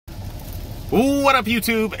What up,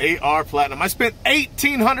 YouTube? AR Platinum. I spent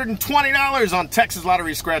 $1,820 on Texas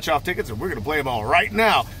Lottery scratch-off tickets, and we're going to play them all right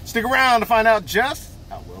now. Stick around to find out just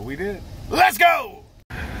how well we did. Let's go!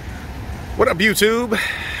 What up, YouTube?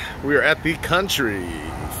 We are at the Country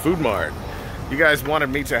Food Mart. You guys wanted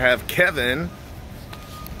me to have Kevin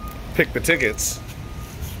pick the tickets.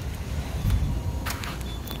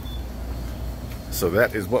 So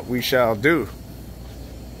that is what we shall do.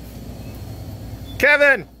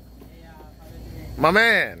 Kevin! My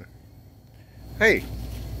man. Hey,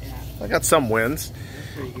 I got some wins.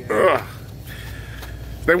 Ugh.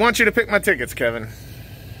 They want you to pick my tickets, Kevin.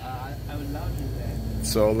 I would love to do that.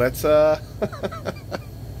 So let's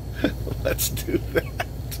let's do that.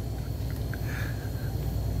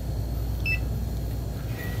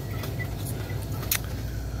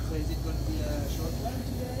 So is it going to be a short one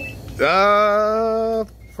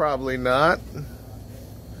today? Probably not.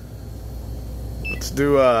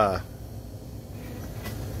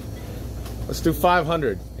 Let's do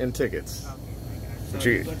 500 in tickets. Okay, so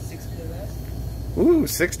you got 60 left? Ooh,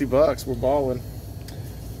 60 bucks. We're balling.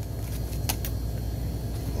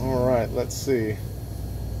 All right, let's see.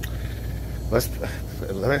 Let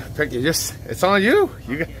me pick you. It's on you.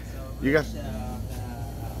 You got.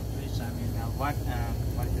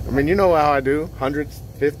 I mean, you know how I do. 100s,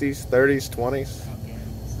 50s, 30s, 20s. Okay,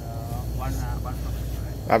 so one from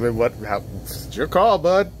each, right? I mean, it's your call,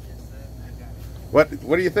 bud. Yes, sir. I got it.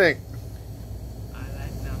 What do you think? I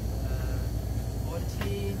like number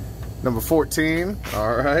 14. Number 14.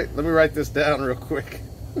 All right. Let me write this down real quick.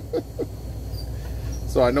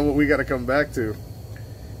 So I know what we got to come back to.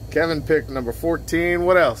 Kevin picked number 14.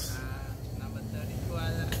 What else? Number 32.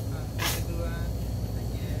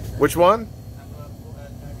 Which one? Number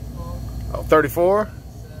 34. Oh, 34?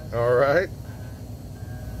 Yes, All right.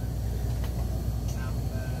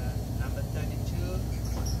 Number 32.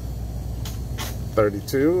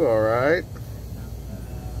 32. All right.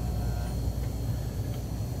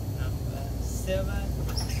 Number 7.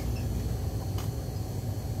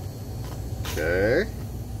 Okay.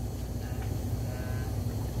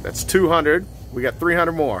 That's 200. We got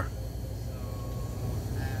 300 more.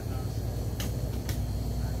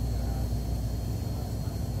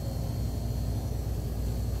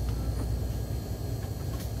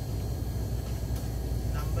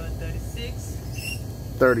 Number 36.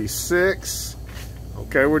 36.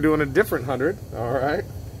 Okay, we're doing a different 100. All right.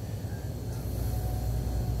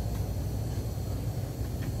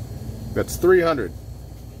 That's 300.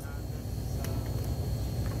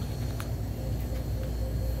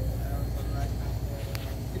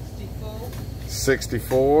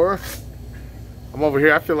 64. I'm over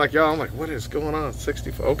here. I feel like y'all. I'm like, what is going on?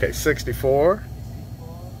 64. Okay, 64.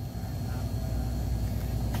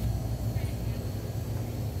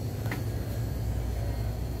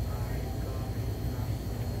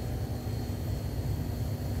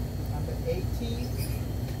 18.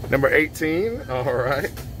 Number 18. All right.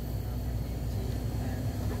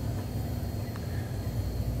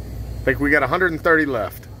 I think we got 130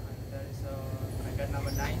 left. So I got number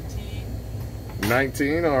 19.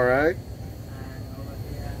 19. All right.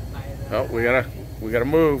 And over here, Oh, we gotta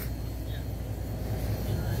move.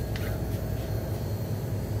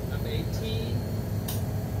 Number 18.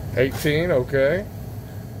 18. Okay.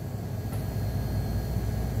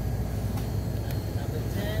 Number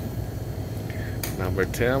 10. Number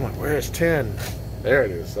 10. Where's 10? There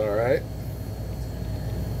it is. All right.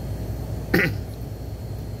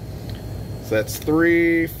 So that's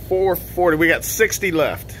 3, 4, 40. We got 60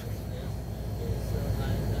 left.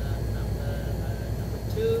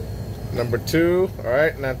 Number 2. All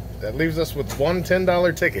right. Now that leaves us with one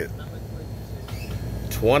 $10 ticket. Number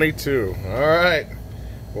 22. All right.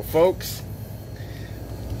 Well, folks,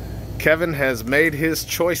 Kevin has made his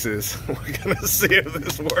choices. We're going to see if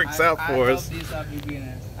this works out for us. I hope these are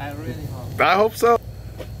beginners. I really hope. I hope so.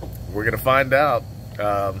 We're going to find out.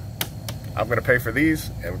 I'm going to pay for these,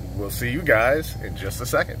 and we'll see you guys in just a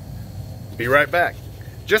second. Be right back.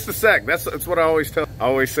 Just a sec. That's what I always tell. I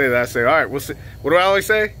always say that. I say, all right, we'll see. What do I always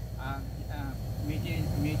say? Meet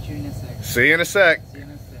you in a sec. See you in a sec. See you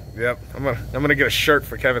in a sec. Yep. I'm gonna get a shirt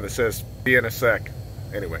for Kevin that says "Be in a sec."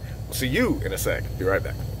 Anyway, we'll see you in a sec. Be right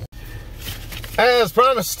back. As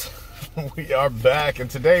promised, we are back, and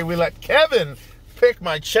today we let Kevin pick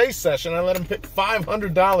my chase session. I let him pick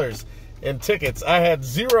 $500 in tickets. I had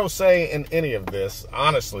zero say in any of this.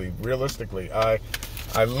 Honestly, realistically, I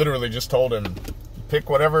literally just told him, pick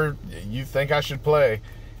whatever you think I should play,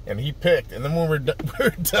 and he picked. And then when we're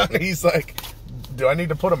done, he's like, do I need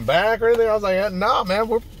to put them back or anything? I was like, nah, man,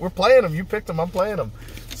 we're playing them. You picked them, I'm playing them.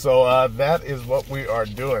 So that is what we are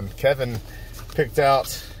doing. Kevin picked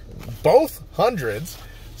out both hundreds.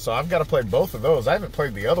 So I've got to play both of those. I haven't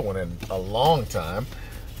played the other one in a long time.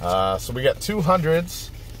 So we got 200s.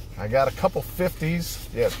 I got a couple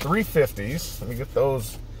 50s. Yeah, 3 50s. Let me get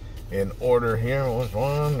those in order here. There's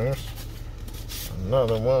one. There's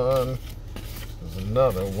another one. There's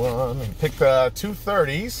another one. And pick 2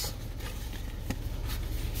 30s.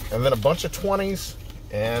 And then a bunch of 20s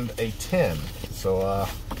and a 10. So,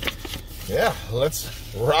 yeah, let's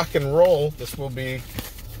rock and roll. This will be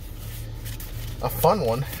a fun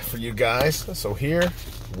one for you guys. So here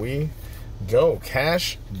we go.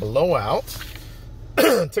 Cash blowout.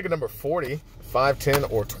 Ticket number 40, 5, 10,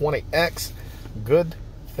 or 20X. Good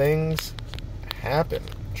things happen.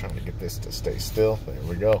 I'm trying to get this to stay still. There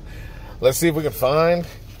we go. Let's see if we can find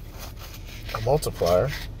a multiplier.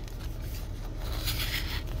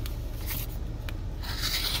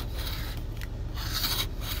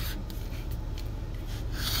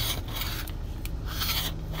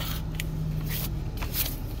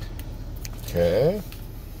 Okay.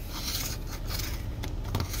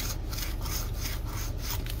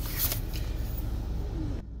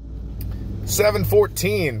 7,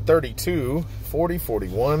 14, 32, 40,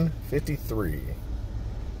 41, 53.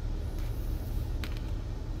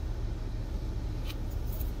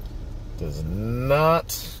 Does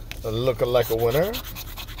not look like a winner.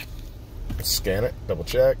 Scan it, double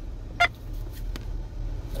check.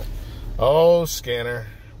 Oh, scanner,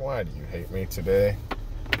 why do you hate me today?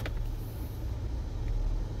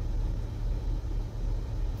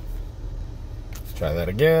 Try that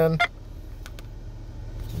again.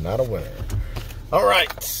 Not a winner. All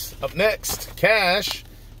right, up next, cash,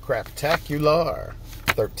 craptacular,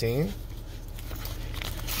 13.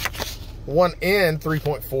 1 in,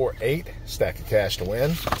 3.48, stack of cash to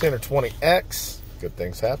win. 10 or 20X, good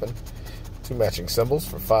things happen. 2 matching symbols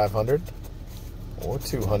for 500 or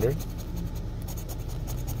 200.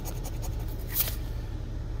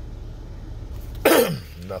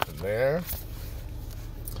 Nothing there.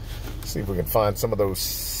 See if we can find some of those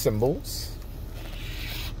symbols.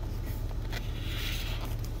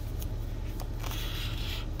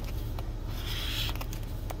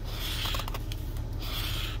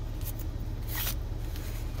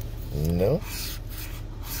 No.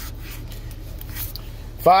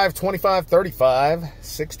 5, 25, 35,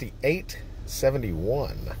 68,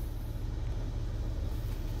 71.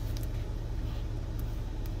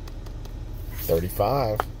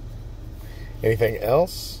 $35. Anything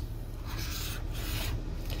else?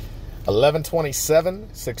 11,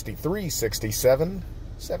 27, 63, 67,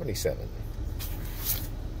 77.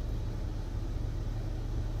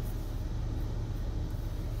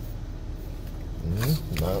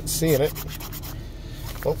 Not seeing it.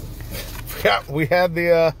 Oh, forgot we had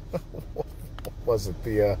the, what was it?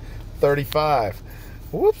 The 35.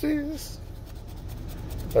 Whoopsies.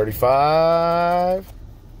 35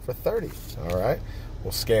 for 30. All right.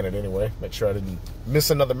 We'll scan it anyway. Make sure I didn't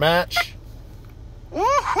miss another match.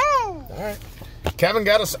 All right. Kevin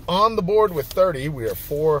got us on the board with 30. We are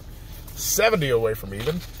 470 away from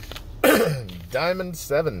even. Diamond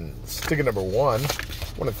 7s. Ticket number 1.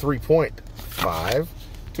 1 and 3.5.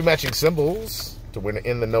 2 matching symbols to win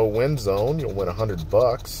in the no-win zone. You'll win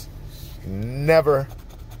 $100. Never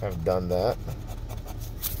have done that.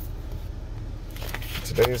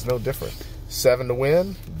 Today is no different. 7 to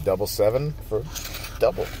win. Double 7 for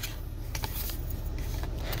double.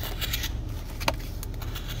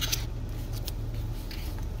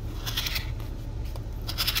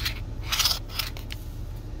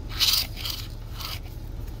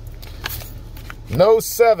 No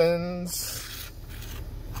 7s.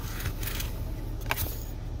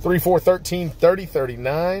 3, 4, 13, 30,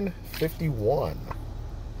 39, 51.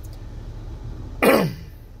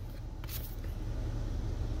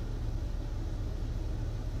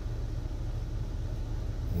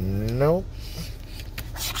 Nope.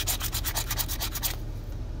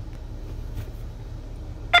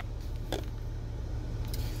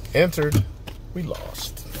 Entered. We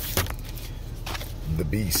lost. The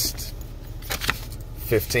beast.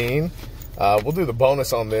 15. We'll do the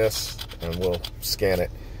bonus on this and we'll scan it.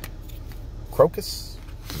 Crocus?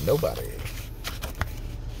 Nobody.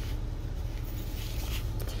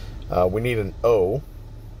 We need an O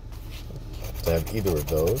to have either of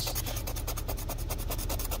those.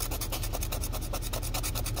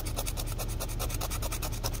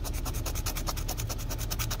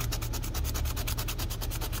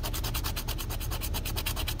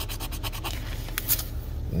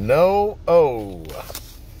 No O.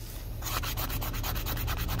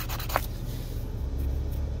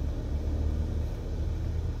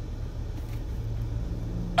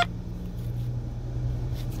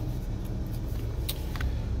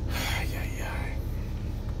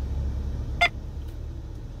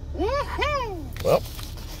 Well,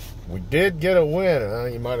 we did get a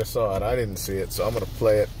win. You might have saw it. I didn't see it, so I'm going to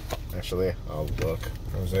play it. Actually, I'll look.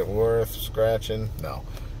 Was it worth scratching? No.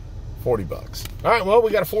 40 bucks. All right, well,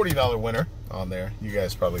 we got a $40 winner on there. You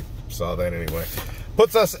guys probably saw that anyway.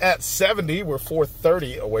 Puts us at 70. We're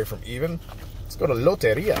 430 away from even. Let's go to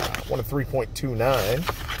Loteria. 1 of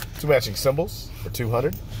 3.29. 2 matching symbols for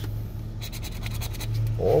 200.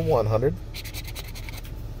 Or 100.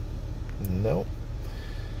 Nope.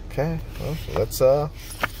 Okay, well, let's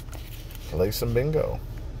play some bingo.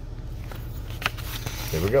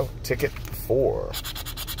 Here we go. Ticket 4.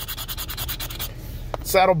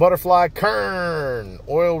 Saddle Butterfly Kern.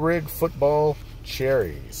 Oil Rig Football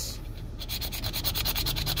Cherries.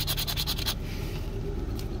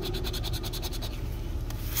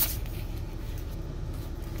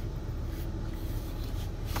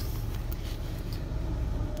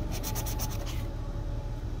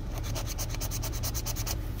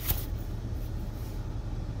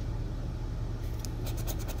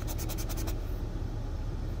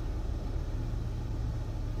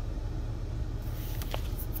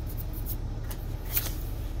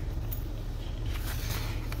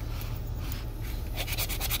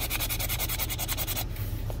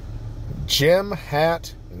 Gem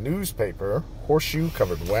Hat Newspaper Horseshoe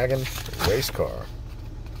Covered Wagon Race Car.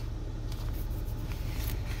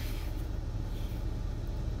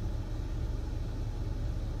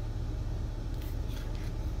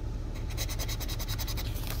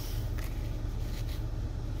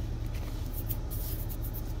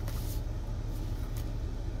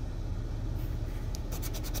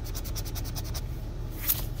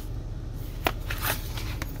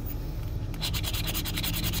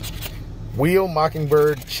 Wheel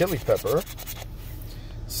Mockingbird Chili Pepper.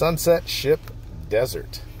 Sunset Ship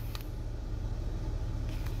Desert.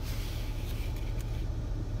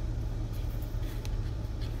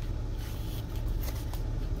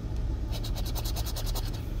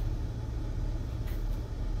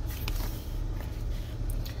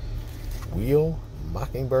 Wheel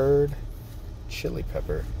Mockingbird Chili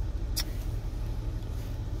Pepper.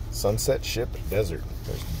 Sunset Ship Desert.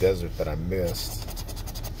 There's desert that I missed.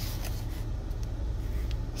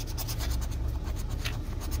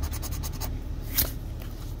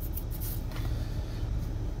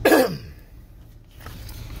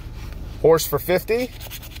 Horse for 50.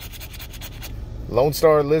 Lone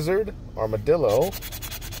Star Lizard, Armadillo,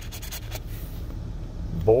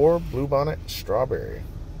 Boar, Bluebonnet, Strawberry.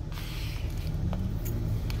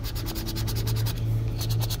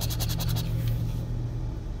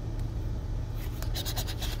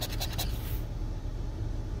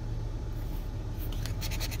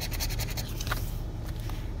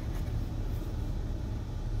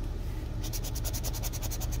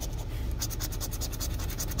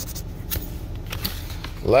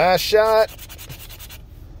 Last shot.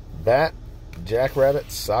 Bat, Jackrabbit,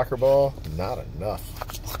 Soccer Ball. Not enough.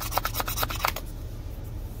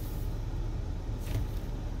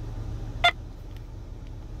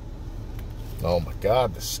 Oh my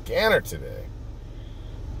God, the scanner today.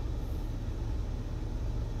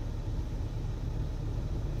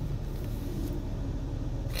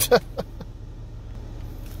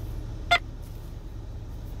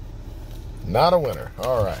 Not a winner.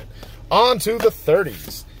 All right. On to the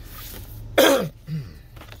 30s.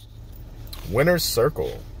 Winner's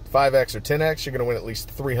Circle. 5X or 10X, you're going to win at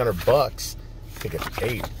least 300 bucks. Ticket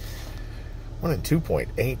 8. 1 and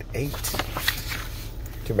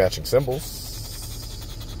 2.88. 2 matching symbols.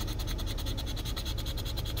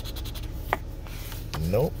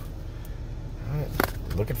 Nope. All right.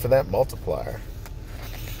 Looking for that multiplier.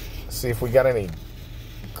 Let's see if we got any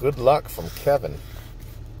good luck from Kevin.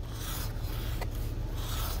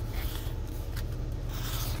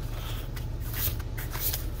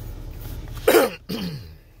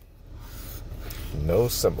 No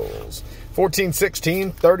symbols. 14,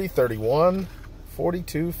 16, 30, 31,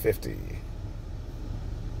 42, 50.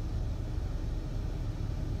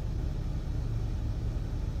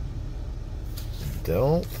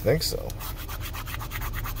 Don't think so.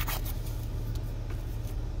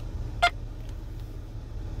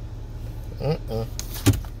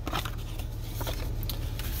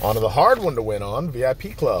 On to the hard one to win on.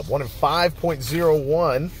 VIP Club. 1 in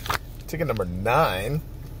 5.01. Ticket number 9.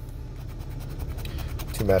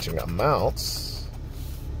 2 matching amounts.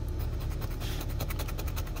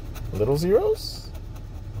 Little zeros?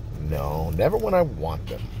 No, never when I want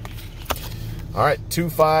them. All right, 2,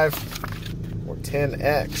 5, or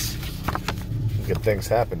 10X. Good things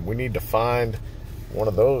happen. We need to find one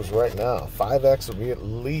of those right now. 5X will be at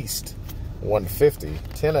least 150.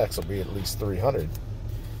 10X will be at least 300.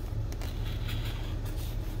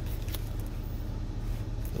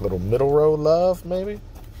 A little middle row love, maybe.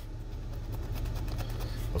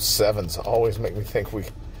 Those sevens always make me think we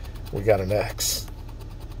got an X.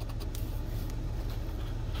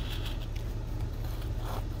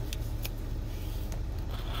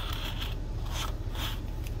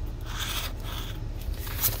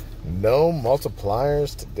 No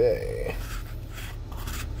multipliers today.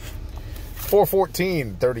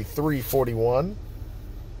 414, 33, 41.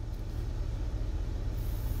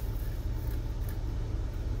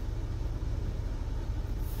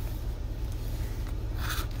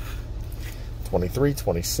 23,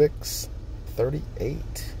 26,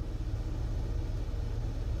 38.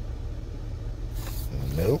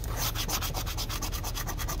 Nope.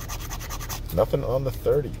 Nothing on the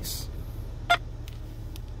 30s.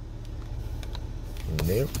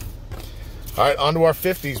 Nope. All right, on to our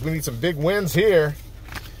 50s. We need some big wins here.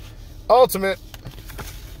 Ultimate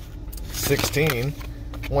 16.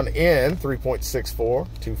 1 in, 3.64,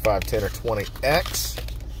 2, 5, 10, or 20X.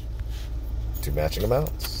 2 matching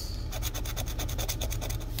amounts.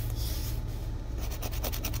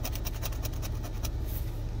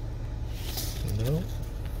 No.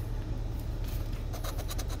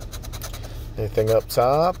 Anything up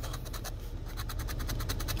top?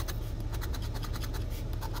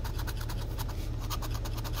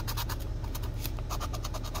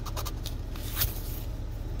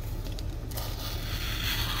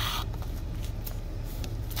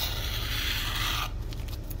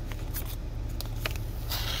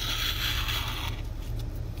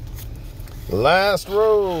 Last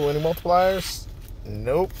row. Any multipliers?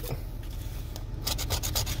 Nope.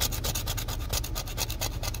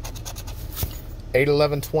 Eight,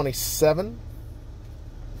 11, 27.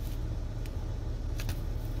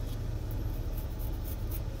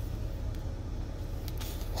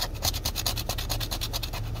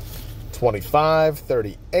 $25,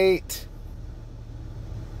 38.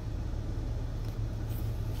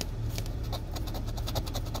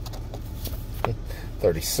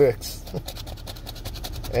 $36.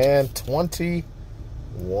 And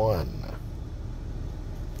 21.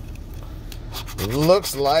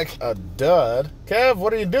 Looks like a dud. Kev,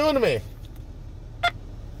 what are you doing to me?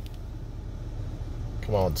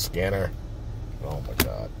 Come on, scanner. Oh my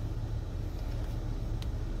God.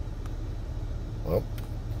 Well,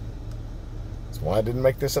 that's why I didn't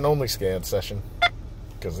make this an only scan session,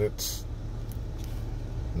 because it's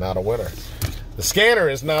not a winner. The scanner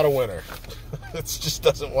is not a winner. It just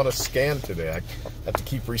doesn't want to scan today. I have to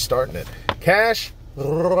keep restarting it. Cash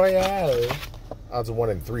Royale. Odds of 1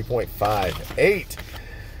 in 3.58.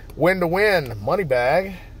 Win to win. Money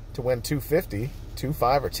bag to win 250. 2,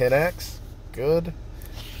 5, or 10X. Good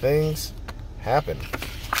things happen.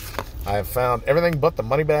 I have found everything but the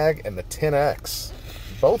money bag and the 10X.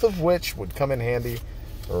 Both of which would come in handy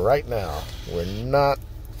right now. We're not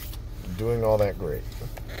doing all that great.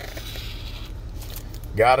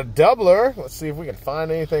 Got a doubler. Let's see if we can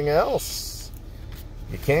find anything else.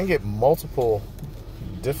 You can get multiple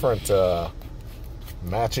different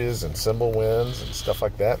matches and symbol wins and stuff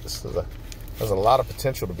like that. There's a lot of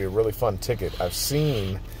potential to be a really fun ticket. I've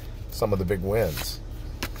seen some of the big wins.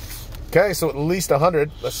 Okay, so at least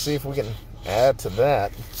 100. Let's see if we can add to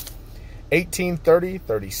that. 18, 30,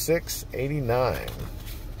 36, 89.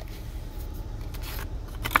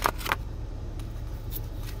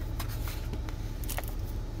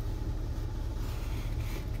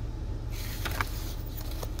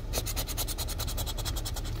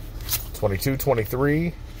 $22,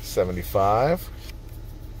 23, 75.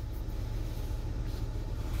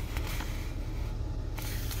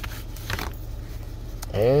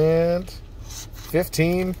 And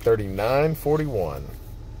 15, 39, 41.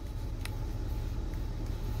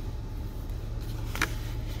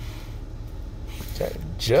 Okay,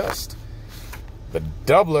 just the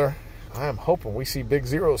doubler. I am hoping we see big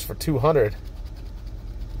zeros for 200.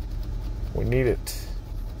 We need it.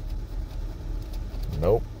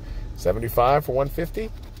 Nope. 75 for 150.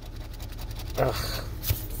 Ugh,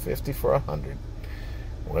 50 for 100.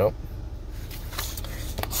 Well,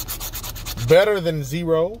 better than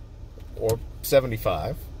 0 or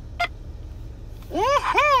 75.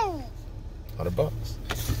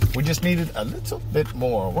 $100. We just needed a little bit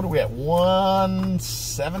more. What are we at?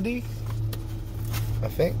 170, I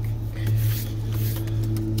think.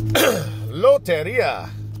 Loteria.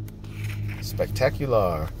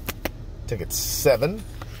 Spectacular. Ticket 7.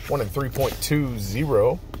 1 in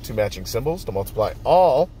 3.20. 2 matching symbols to multiply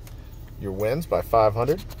all your wins by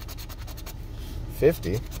 500.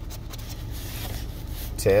 50.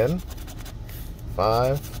 10.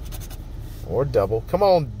 5. Or double. Come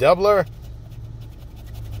on, doubler.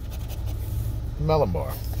 Melon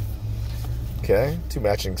bar. Okay, 2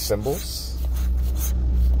 matching symbols.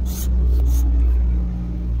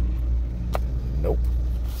 Nope.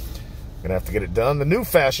 Gonna have to get it done the new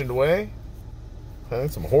fashioned way.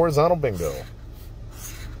 Some horizontal bingo.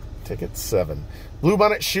 Ticket 7.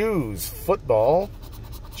 Bluebonnet shoes, football,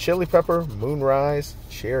 chili pepper, moonrise,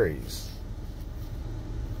 cherries.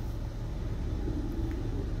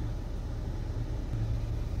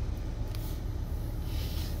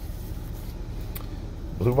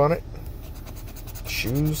 Bluebonnet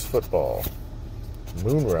shoes, football,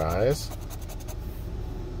 moonrise,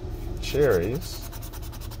 cherries.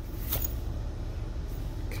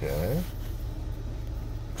 Okay.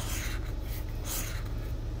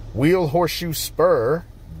 Wheel, horseshoe, spur,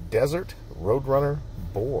 desert, roadrunner,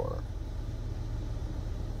 boar.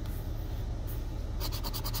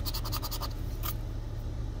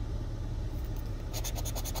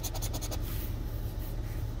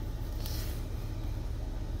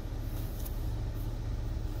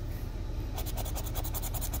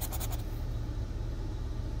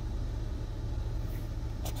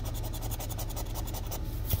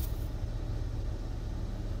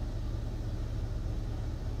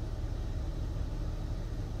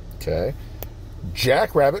 Okay.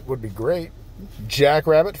 Jackrabbit would be great.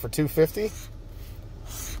 Jackrabbit for $2.50.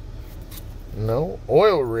 No.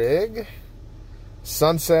 Oil rig.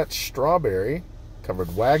 Sunset strawberry.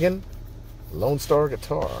 Covered wagon. Lone Star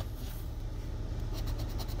guitar.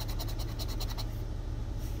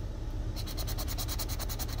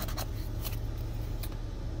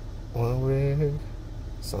 Oil rig.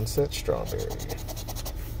 Sunset strawberry.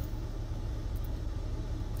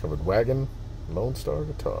 Covered wagon. Lone Star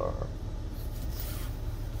guitar.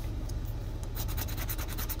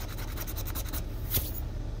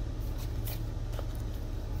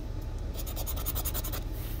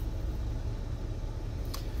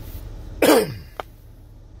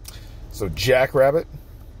 So Jackrabbit,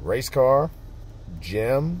 race car,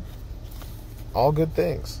 gem, all good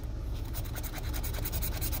things.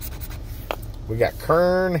 We got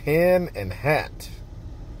Kern, hen, and hat.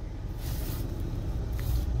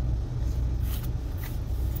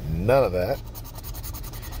 None of that.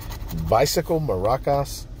 Bicycle,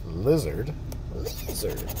 maracas, lizard.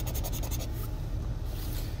 Lizard.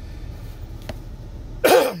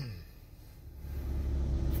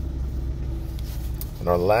 And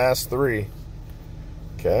our last 3.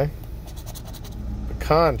 Okay.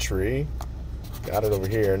 Pecan tree. Got it over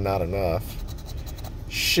here, not enough.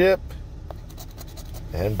 Ship.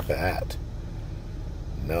 And bat.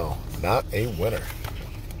 No, not a winner.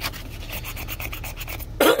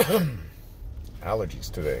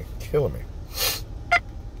 Allergies today, killing me.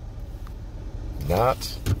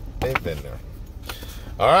 Not a winner.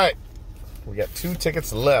 All right, we got 2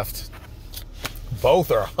 tickets left. Both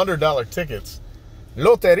are $100 tickets.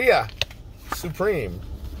 Loteria Supreme.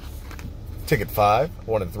 Ticket 5,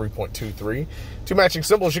 1 and 3.23. 2 matching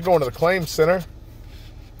symbols. You're going to the claim center.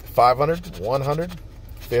 500, 100,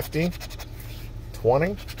 50,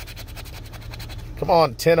 20. Come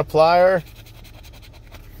on, 10 a plier.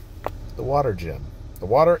 The water gem. The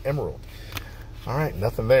water emerald. All right,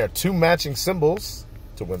 nothing there. 2 matching symbols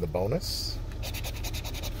to win the bonus.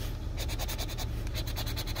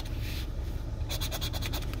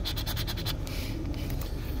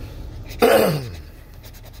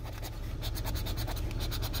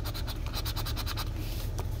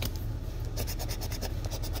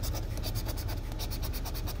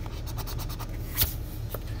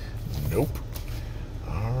 Nope.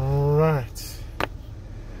 All right.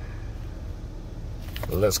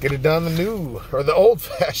 Let's get it done the new, or the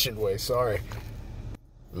old-fashioned way, sorry.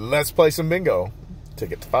 Let's play some bingo.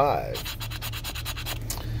 Ticket 5.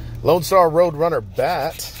 Lone Star Roadrunner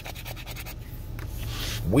bat.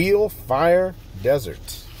 Wheel, fire,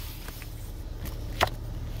 desert.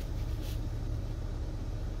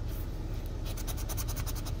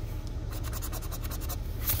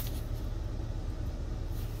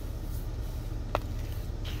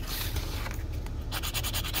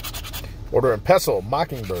 Order and pestle,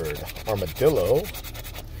 mockingbird, armadillo,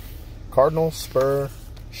 cardinal, spur,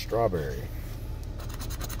 strawberry.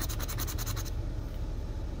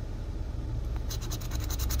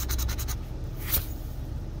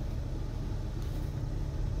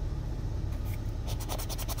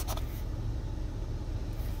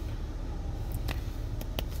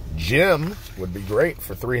 Gem would be great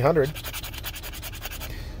for 300.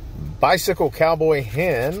 Bicycle, cowboy,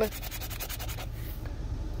 hen.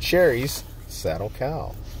 Cherries, saddle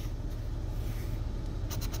cow.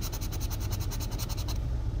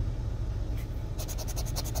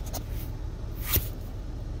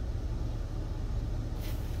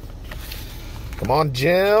 Come on,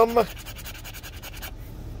 Jim.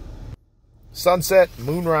 Sunset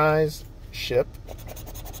Moonrise ship.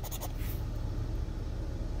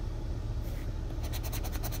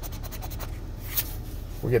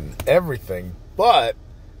 We're getting everything but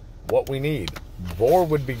what we need. Boar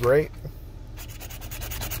would be great.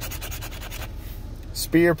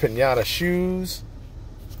 Spear, pinata, shoes.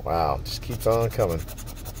 Wow, just keeps on coming.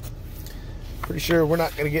 Pretty sure we're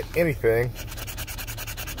not going to get anything.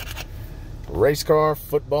 Race car,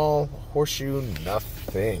 football, horseshoe,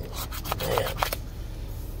 nothing. Man,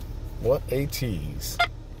 what a tease.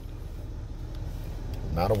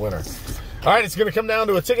 Not a winner. All right, it's going to come down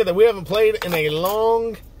to a ticket that we haven't played in a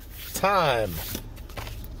long time.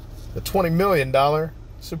 The $20 million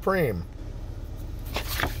Supreme.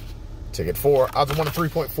 Ticket 4, odds of 1 to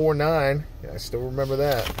 3.49. Yeah, I still remember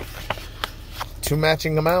that. 2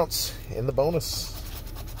 matching amounts in the bonus.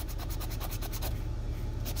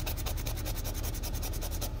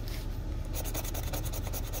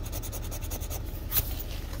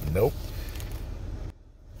 Nope.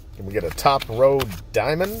 Can we get a top row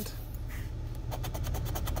diamond?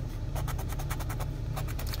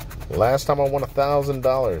 Last time I won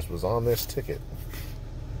 $1,000 was on this ticket.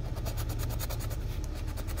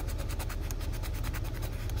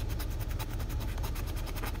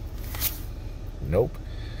 Nope.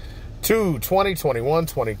 2, 20, 21,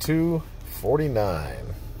 22, 49.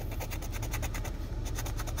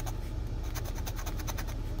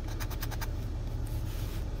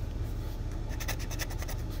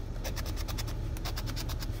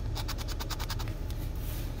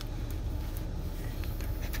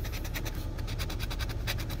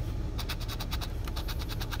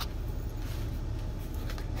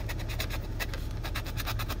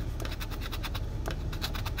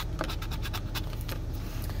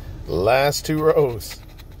 Last 2 rows.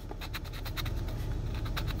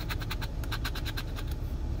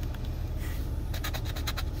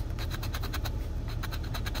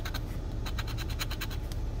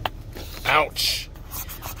 Ouch.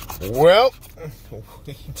 Well,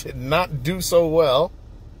 we did not do so well.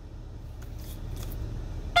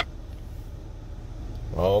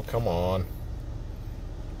 Oh, come on.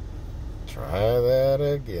 Try that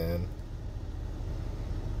again.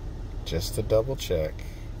 Just to double check.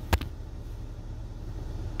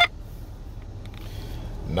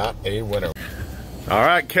 Not a winner. All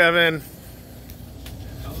right, Kevin.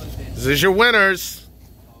 This is your winners.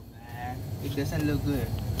 Oh, man. It doesn't look good.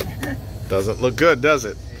 Doesn't look good, does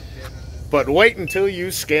it? But wait until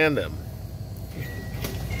you scan them.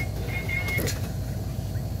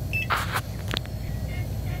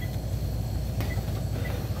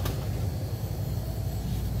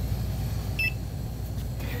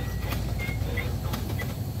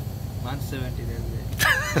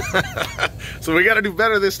 So we got to do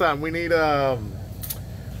better this time. We need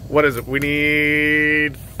what is it? We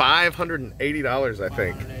need $580, I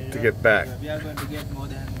think, to get back. We are going to get more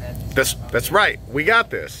than that. That's right. We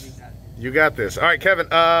got this. You got this. All right, Kevin.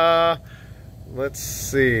 Let's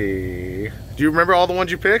see. Do you remember all the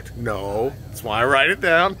ones you picked? No. That's why I write it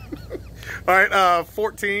down. All right,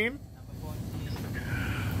 14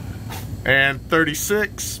 and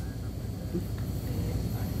 36.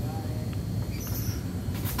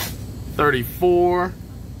 34.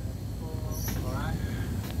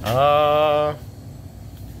 Uh-oh.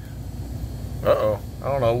 I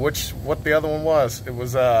don't know what the other one was. It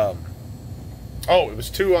was oh, it was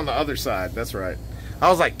 2 on the other side. That's right. I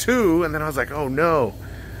was like 2, and then I was like, oh no.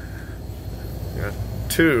 Yeah,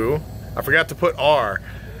 2. I forgot to put R.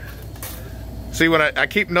 See, when I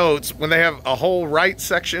keep notes, when they have a whole right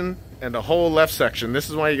section and a whole left section, this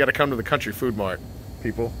is why you got to come to the Country Food Mart,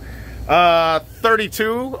 people.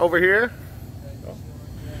 32 over here.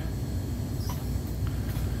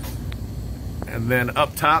 And then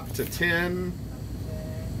up top to 10.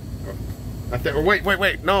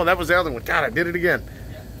 Wait. No, that was the other one. God, I did it again.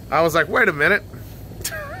 I was like, wait a minute.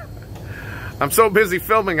 I'm so busy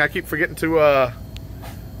filming, I keep forgetting to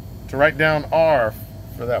write down R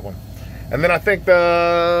for that one. And then I think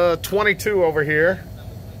the 22 over here.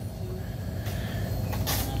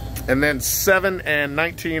 And then 7 and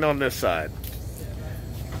 19 on this side.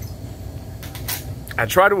 I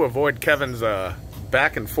try to avoid Kevin's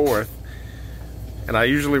back and forth. And I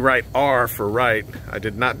usually write R for right. I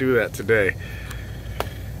did not do that today.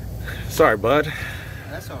 Sorry, bud.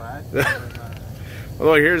 That's all right.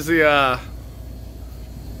 Well, here's the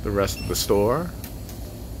rest of the store.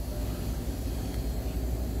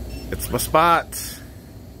 It's my spot.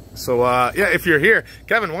 So, yeah, if you're here,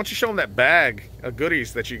 Kevin, why don't you show them that bag of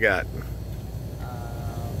goodies that you got?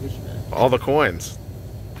 Which bag? All the coins.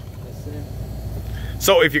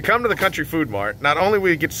 So if you come to the Country Food Mart, not only will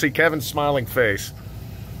you get to see Kevin's smiling face,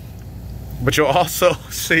 But you'll also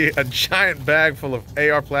see a giant bag full of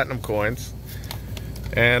AR Platinum coins.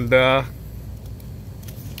 And they'll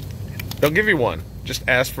give you one. Just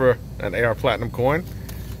ask for an AR Platinum coin.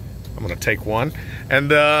 I'm gonna take one. And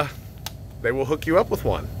they will hook you up with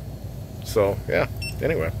one. So yeah,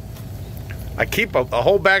 anyway. I keep a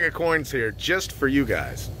whole bag of coins here just for you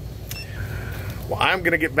guys. Well, I'm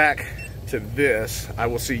gonna get back to this. I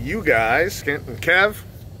will see you guys, Kent and Kev.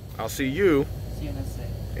 I'll see you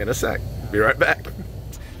in a sec. Be right back.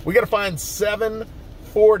 We gotta find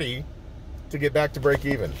 740 to get back to break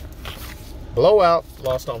even. Blowout,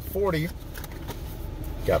 lost on 40.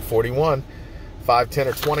 Got 41. 5, 10,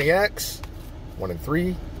 or 20x. 1 and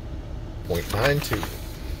 3. 0.92.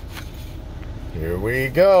 Here we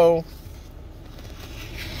go.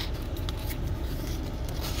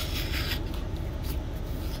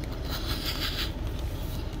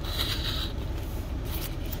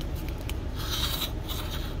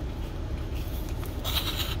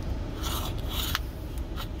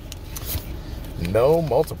 No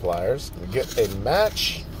multipliers. We get a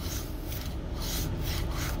match.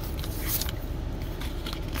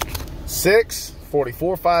 6,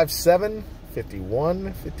 44, 5, 7,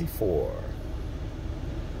 51, 54.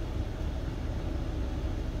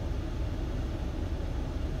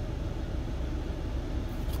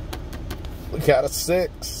 We got a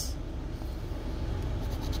 6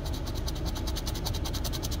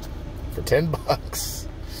 for 10 bucks.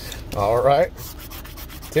 All right.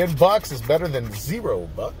 $10 is better than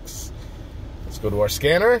 $0. Let's go to our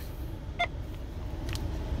scanner.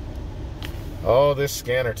 Oh, this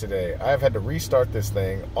scanner today. I've had to restart this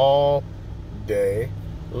thing all day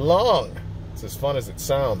long. It's as fun as it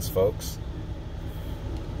sounds, folks.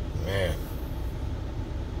 Man.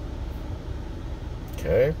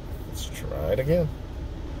 Okay, let's try it again.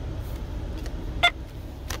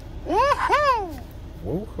 Woohoo!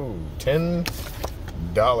 Woohoo! $10.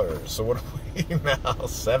 So what are we now?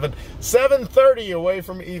 730 away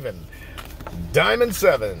from even. Diamond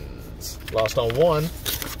sevens. Lost on 1.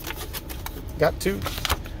 Got 2.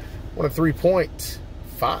 1 and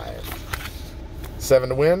 3.5. 7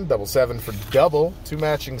 to win. Double 7 for double. 2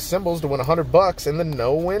 matching symbols to win $100 in the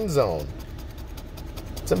no-win zone.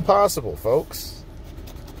 It's impossible, folks.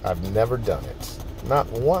 I've never done it.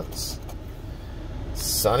 Not once.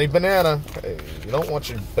 Sunny banana. Hey, you don't want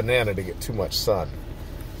your banana to get too much sun.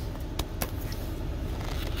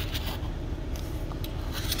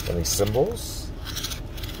 Any symbols?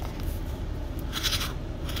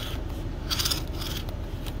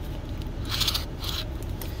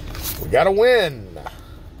 We got to win.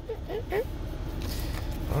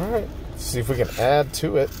 All right. Let's see if we can add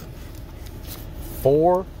to it.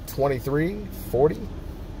 4, 23, 40.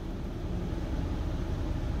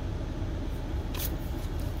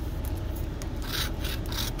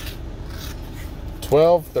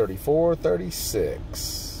 12, 34,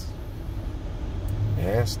 36.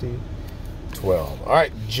 Nasty. 12. All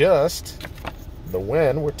right, just the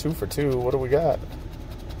win. We're 2 for 2. What do we got?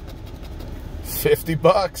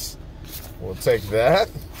 $50. We'll take that.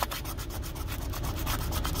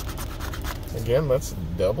 Again, let's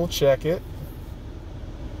double check it.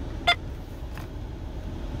 I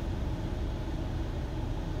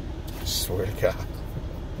swear to God,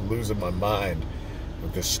 I'm losing my mind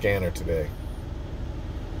with this scanner today.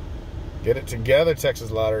 Get it together,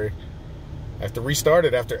 Texas Lottery. I have to restart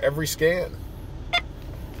it after every scan.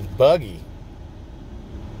 It's buggy.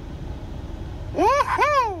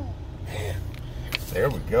 Woohoo! Man, there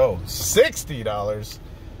we go. $60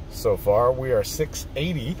 so far. We are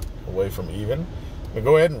 $680 away from even. We'll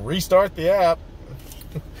go ahead and restart the app.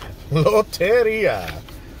 Loteria.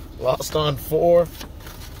 Lost on 4.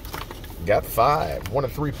 Got 5. 1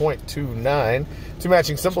 and 3.29. 2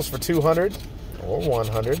 matching symbols for 200 or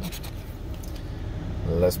 100.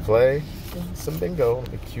 Let's play some bingo.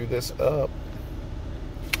 Let me cue this up.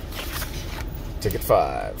 Ticket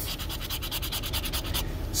 5.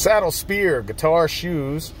 Saddle, spear, guitar,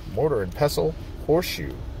 shoes, mortar and pestle,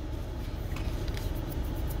 horseshoe.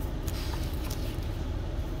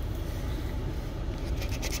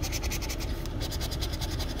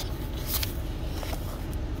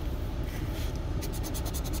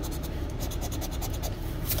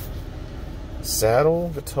 Saddle,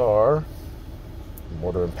 guitar,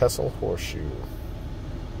 mortar and pestle, horseshoe.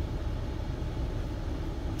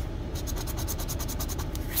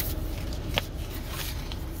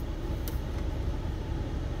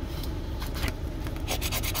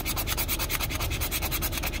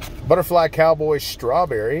 Butterfly, cowboy,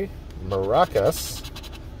 strawberry, maracas,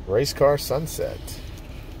 race car, sunset.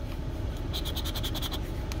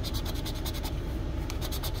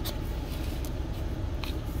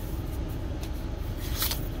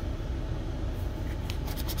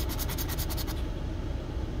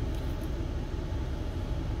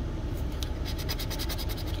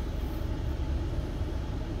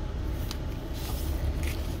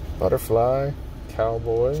 Butterfly,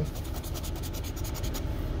 cowboy,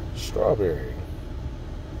 strawberry.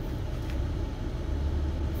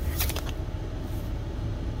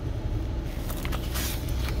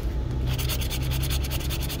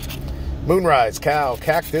 Moonrise, cow,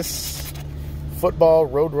 cactus, football,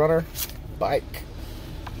 roadrunner, bike.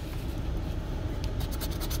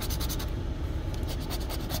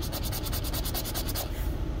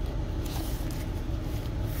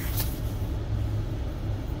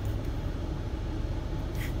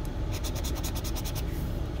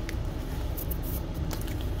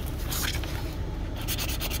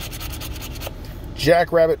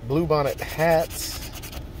 Jackrabbit, bluebonnet hats,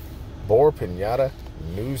 boar pinata,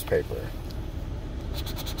 newspaper.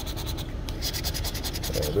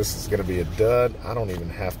 This is going to be a dud. I don't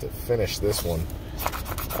even have to finish this one.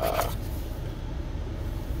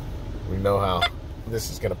 We know how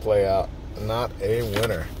this is going to play out. Not a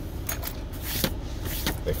winner.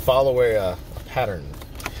 They follow a pattern.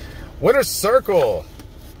 Winner's circle.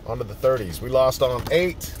 Onto the 30s. We lost on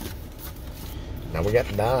 8. Now we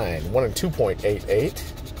got 9. 1 and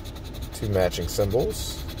 2.88. 2 matching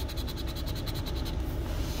symbols.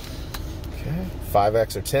 Okay.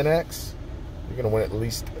 5X or 10X. You're going to win at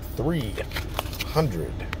least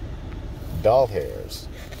 300 doll hairs.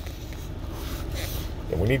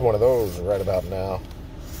 And we need one of those right about now.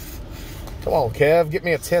 Come on, Kev. Get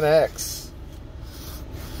me a 10X.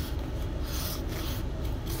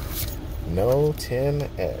 No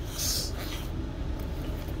 10X.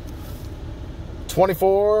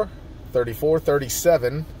 24, 34,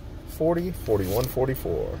 37, 40, 41,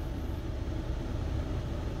 44.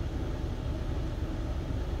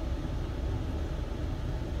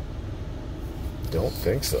 Don't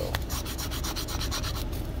think so.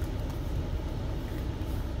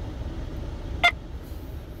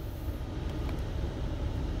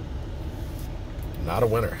 Not a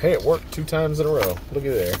winner. Hey, it worked 2 times in a row. Look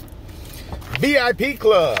at there. VIP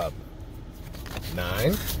Club.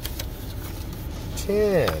 9.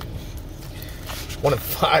 10. 1 and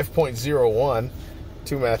 5.01.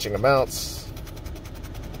 2 matching amounts.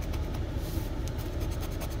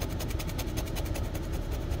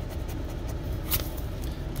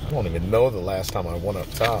 I don't even know the last time I won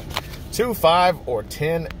up top. 2, 5, or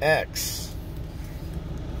 10X.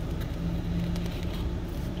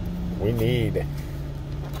 We need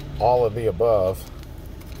all of the above.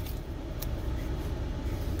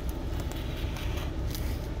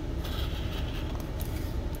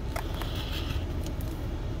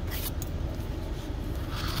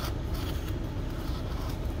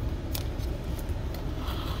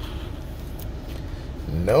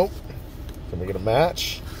 Nope. Can we get a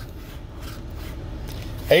match?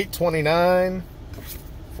 829,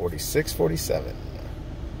 46, 47.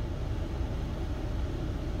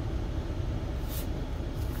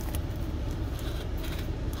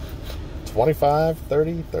 $25,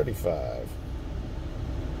 $30, $35.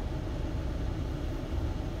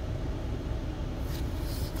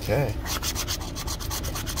 Okay.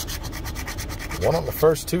 Won on the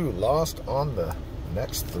first 2, lost on the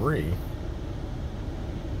next 3.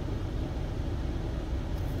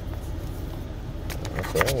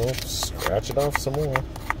 Okay, we'll scratch it off some more.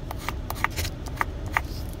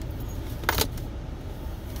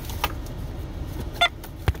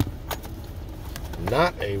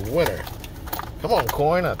 Not a winner. Come on,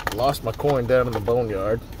 coin. I lost my coin down in the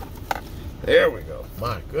boneyard. There we go.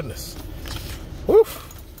 My goodness. Whew.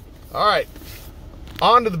 All right.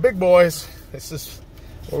 On to the big boys. This is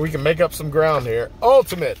where we can make up some ground here.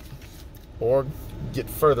 Ultimate. Or get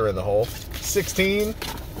further in the hole. 16.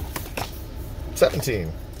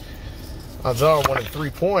 17. Odds are 1 and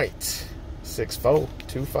 3.6, 4,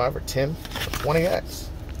 2, 5, or 10, or 20X.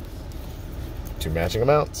 2 matching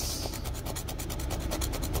amounts.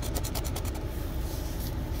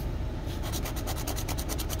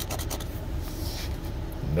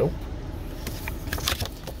 Nope.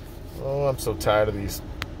 Oh, I'm so tired of these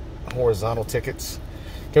horizontal tickets.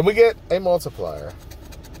 Can we get a multiplier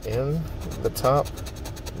in the top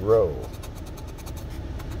row?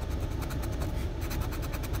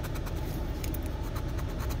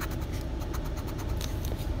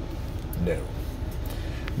 No.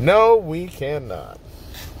 No, we cannot.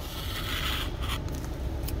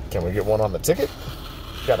 Can we get one on the ticket?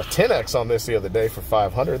 Got a 10X on this the other day for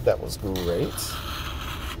 500. That was great.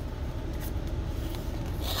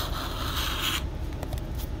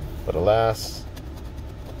 But alas,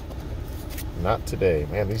 not today.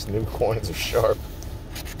 Man, these new coins are sharp.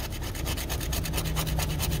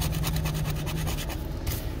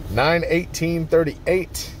 9, 18,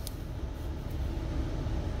 38.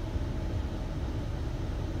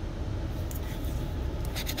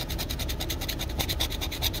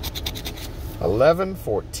 11,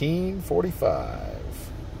 14, 45.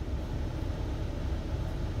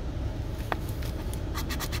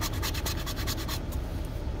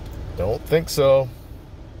 Don't think so.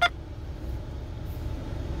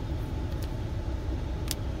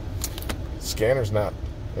 Scanner's not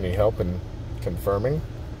any help in confirming.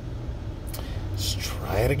 Let's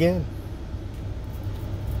try it again.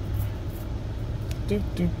 Do,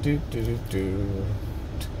 do, do, do, do, do.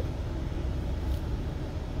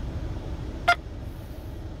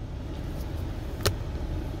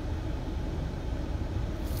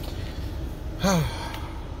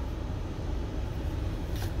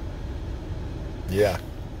 Yeah,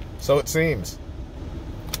 so it seems.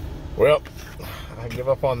 Well, I give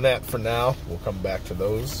up on that for now. We'll come back to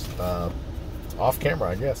those off camera,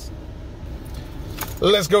 I guess.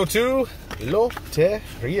 Let's go to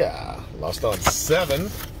Loteria. Lost on 7.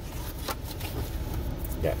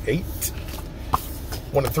 Got 8.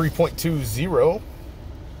 1 and 3.20.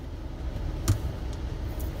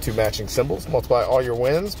 2 matching symbols. Multiply all your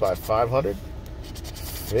wins by 500.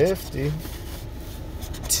 50.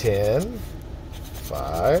 10.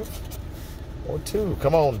 5. Or 2.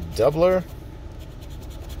 Come on, doubler.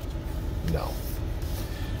 No.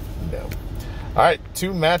 No. All right,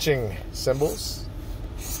 2 matching symbols.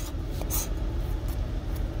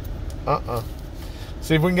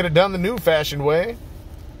 See if we can get it done the new fashioned way.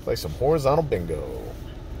 Play some horizontal bingo.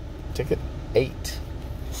 Ticket 8.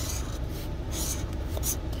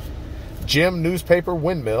 Gym, newspaper,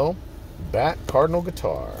 windmill, bat, cardinal,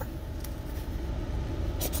 guitar.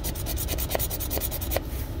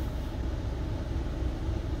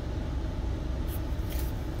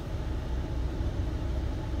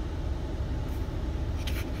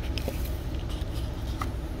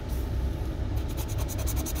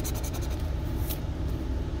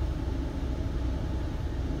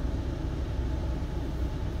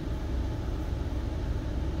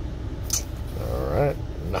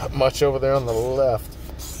 Not much over there on the left.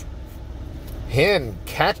 Hen,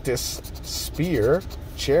 cactus, spear,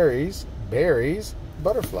 cherries, berries,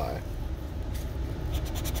 butterfly.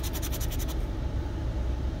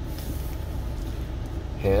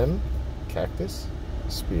 Hen, cactus,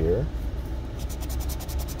 spear.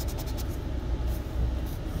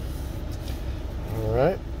 All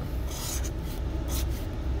right.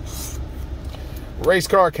 Race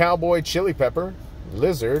car, cowboy, chili pepper,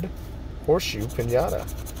 lizard, horseshoe, pinata.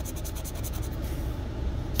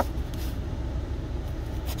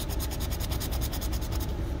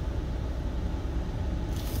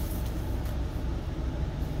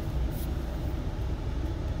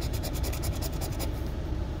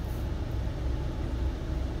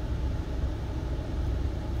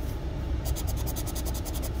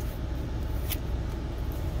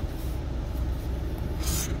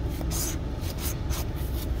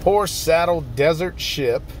 Horse, saddle, desert,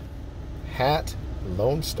 ship, hat,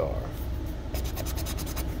 Lone Star.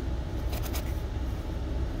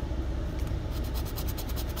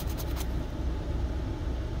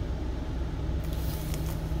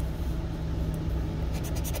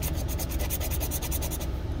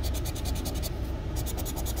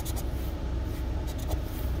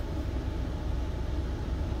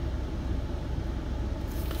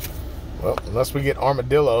 Well, unless we get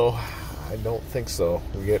armadillo, I don't think so.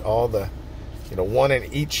 We get all the, 1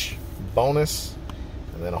 in each bonus,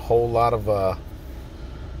 and then a whole lot of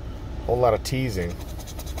teasing.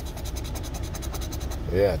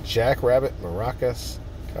 Yeah, jackrabbit, maracas,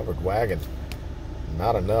 covered wagon.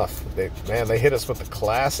 Not enough. They hit us with the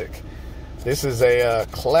classic. This is a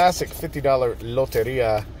classic $50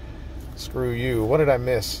 Loteria. Screw you. What did I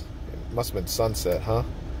miss? It must have been Sunset, huh?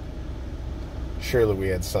 Surely we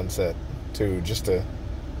had Sunset too, just to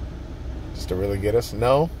really get us.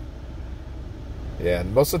 No. Yeah,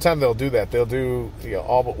 and most of the time they'll do that. They'll do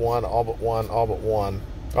all but one, all but one, all but one.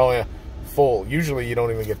 Oh yeah, full. Usually you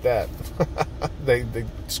don't even get that. they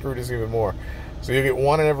screwed us even more. So you get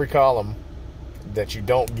 1 in every column that you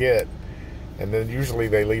don't get, and then usually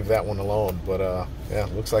they leave that one alone. But yeah,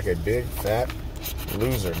 looks like a big fat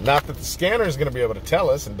loser. Not that the scanner is going to be able to tell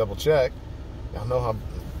us and double check. Y'all know how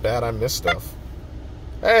bad I miss stuff.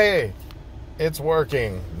 Hey, it's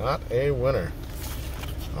working. Not a winner.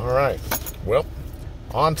 All right. Well,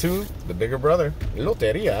 on to the bigger brother,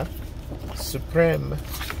 Loteria Supreme.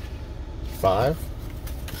 5,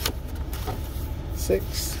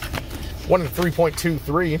 6, 1 and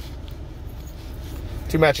 3.23.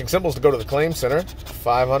 2 matching symbols to go to the claim center.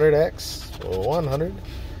 500X, 100,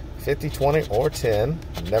 50, 20, or 10.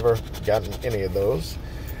 Never gotten any of those.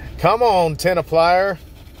 Come on, 10-a-plier.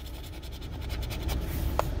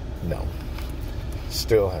 No.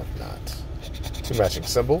 Still have not. 2 matching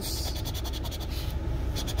symbols.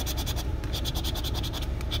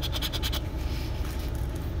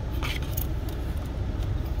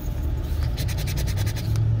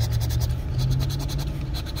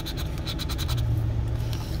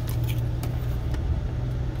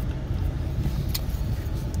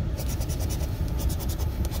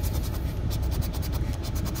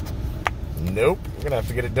 Nope. We're gonna have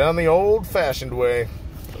to get it done the old-fashioned way.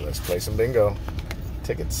 Let's play some bingo.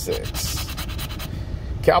 Ticket 6.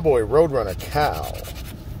 Cowboy, Roadrunner, Cow.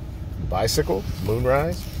 Bicycle,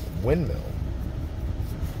 Moonrise, Windmill.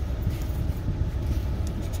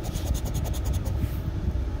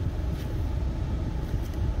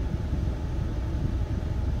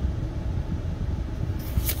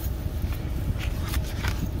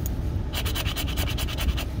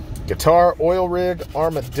 Guitar, Oil Rig,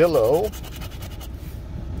 Armadillo.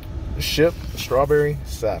 Ship, Strawberry,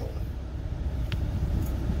 Saddle.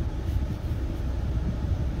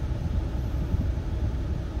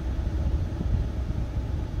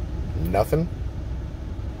 Nothing.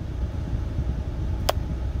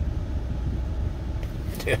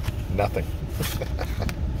 Yeah, nothing.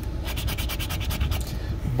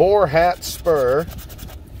 Boar, Hat, Spur.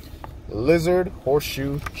 Lizard,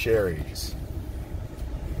 Horseshoe, Cherries.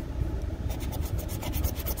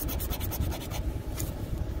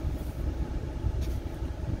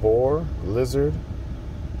 Boar, Lizard,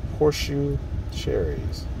 Horseshoe,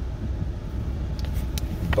 Cherries.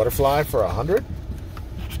 Butterfly for 100.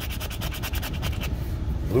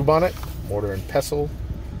 Bluebonnet, Mortar and Pestle,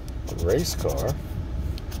 Race Car.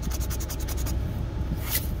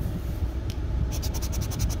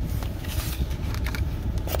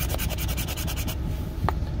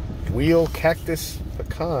 Wheel, Cactus,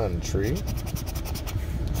 Pecan Tree.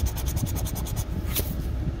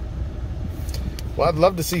 Well, I'd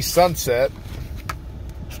love to see Sunset.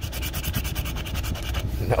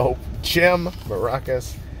 Nope. Gem,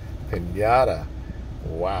 Maracas, Pinata.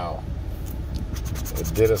 Wow.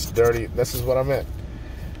 It did us dirty. This is what I meant.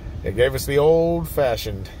 It gave us the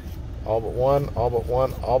old-fashioned all but one, all but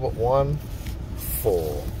one, all but one,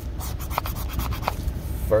 full.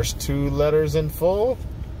 First 2 letters in full.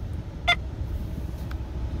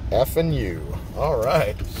 F and U. All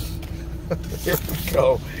right. Here we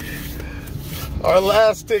go. Our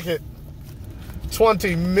last ticket.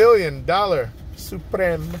 $20 million.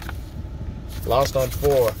 Supreme. Lost on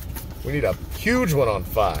 4. We need a huge one on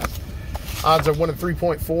 5. Odds are 1 in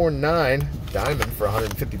 3.49. Diamond for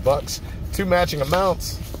 150 bucks. 2 matching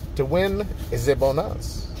amounts. To win is a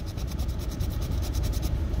bonus.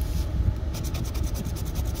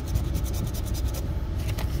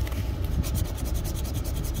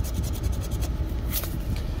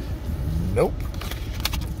 Nope.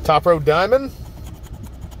 Top row diamond.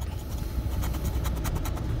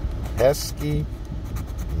 Pesky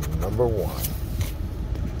number 1.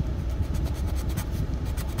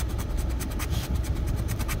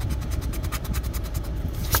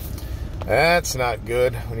 That's not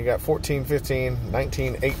good. When you got 14, 15,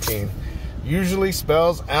 19, 18, usually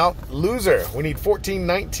spells out loser. We need 14,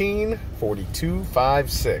 19, 42, 5,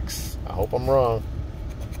 6. I hope I'm wrong.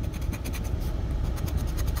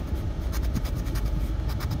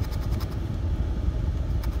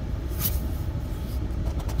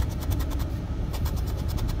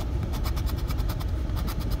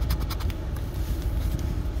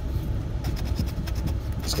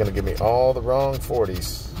 It's going to give me all the wrong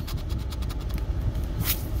 40s.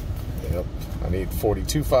 Yep, I need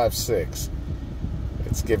 42, 5, 6.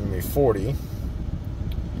 It's giving me 40,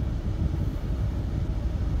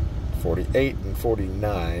 48, and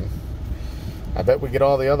 49. I bet we get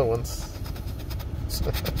all the other ones.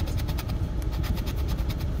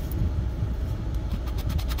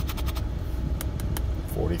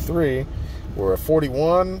 43. We're a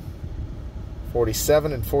 41,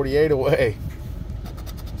 47, and 48 away.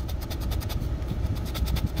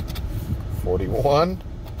 41.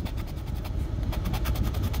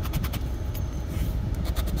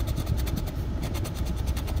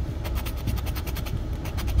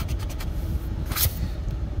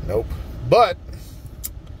 Nope. But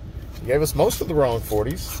you gave us most of the wrong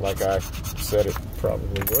 40s, like I said it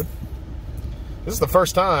probably would. This is the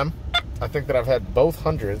first time I think that I've had both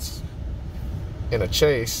hundreds in a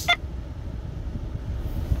chase.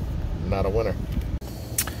 Not a winner.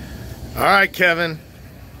 All right, Kevin.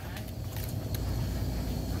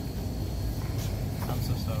 I'm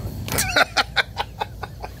so sorry.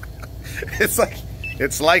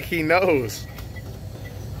 It's like he knows.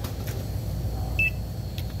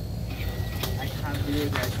 I can't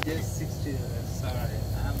believe I did 60. Sorry.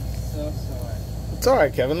 I'm so sorry. It's all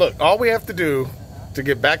right, Kevin. Look, all we have to do to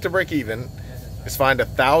get back to break even is find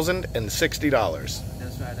 $1,060.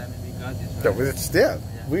 That's right. I mean, we got this, right? It's, yeah,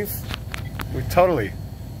 we've totally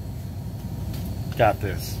got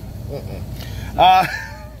this.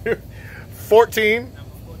 14.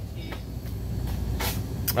 Number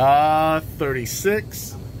 14.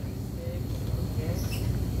 36. Okay.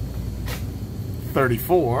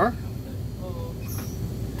 34. 34.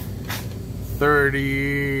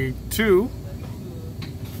 32,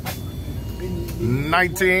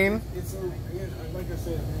 19,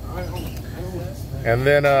 and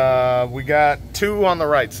then we got 2 on the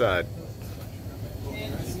right side.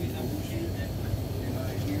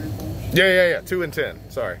 Yeah, 2 and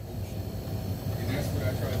 10. Sorry.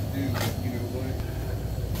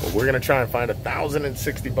 But we're gonna try and find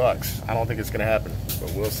 $1,060. I don't think it's gonna happen,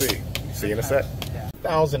 but we'll see. See you in a sec.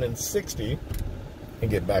 1,060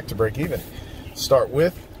 and get back to break even. Start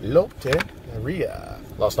with Loteria.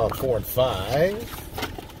 Lost on 4 and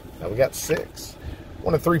 5. Now we got 6.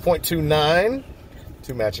 1 and 3.29.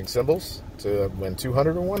 2 matching symbols to win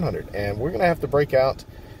 200 or 100. And we're gonna have to break out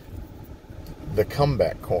the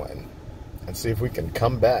comeback coin and see if we can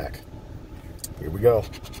come back. Here we go.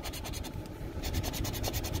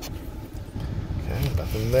 Okay,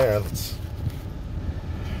 nothing there. Let's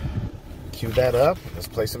cue that up. Let's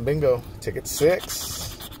play some bingo. Ticket 6.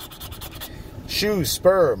 Shoe,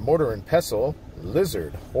 spur, mortar and pestle,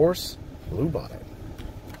 lizard, horse, bluebonnet.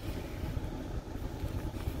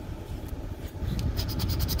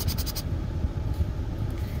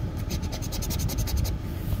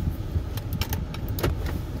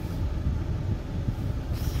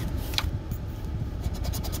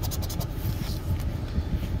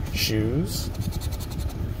 Shoes,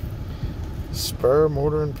 spur,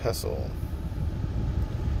 mortar and pestle,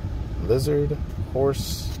 lizard,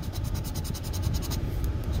 horse,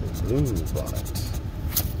 bluebonnet.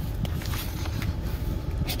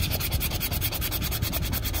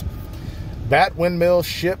 Bat, windmill,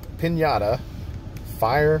 ship, pinata,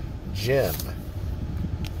 fire, gem.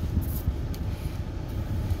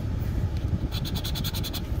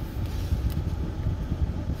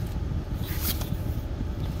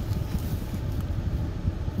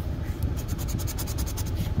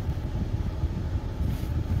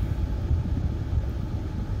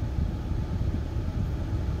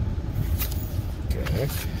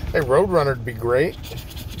 Hey, Roadrunner'd be great.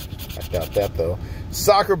 I doubt that, though.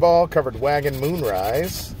 Soccer ball, covered wagon,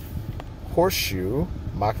 moonrise. Horseshoe,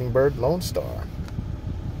 mockingbird, lone star.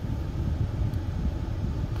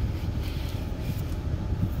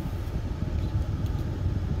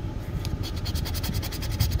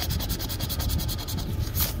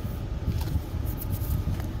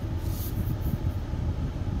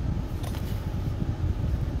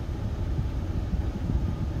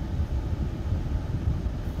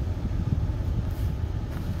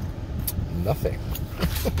 Nothing.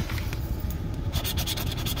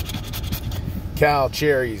 Cal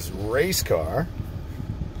Cherry's race car.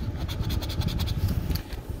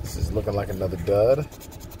 This is looking like another dud.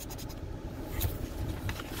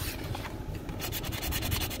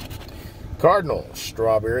 Cardinal,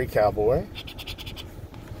 strawberry cowboy.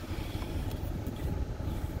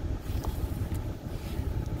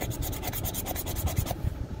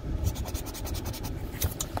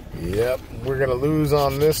 Yep, we're gonna lose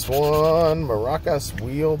on this one. Maracas,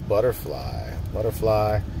 wheel, butterfly.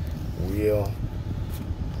 Butterfly, wheel,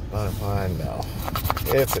 butterfly, no.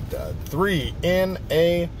 It's a dud. 3 in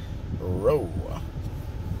a row.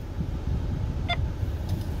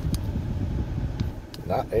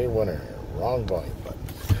 Not a winner. Wrong volume button.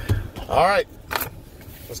 All right,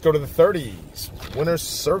 let's go to the 30s. Winner's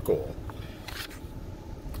circle.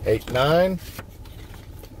 8, 9,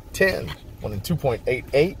 10. 1 and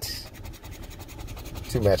 2.88.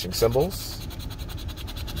 2 matching symbols.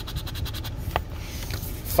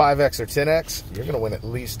 5X or 10X. You're going to win at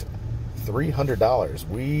least $300.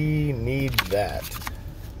 We need that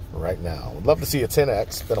right now. Would love to see a 10X.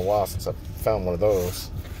 It's been a while since I've found one of those.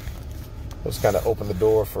 Those kind of open the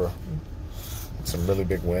door for some really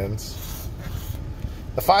big wins.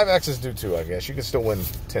 The 5Xs do too, I guess. You can still win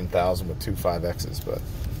 $10,000 with 2 5Xs, but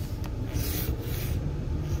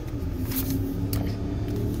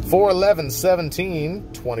 4, 11, 17,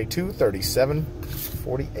 22, 37,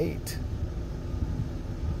 48.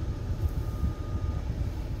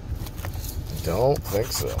 Don't think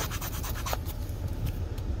so.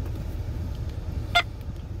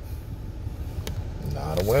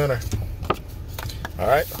 Not a winner. All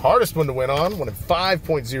right, hardest one to win on. 1 in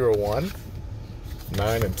 5.01.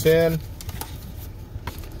 9 and 10.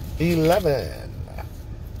 11.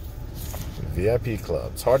 VIP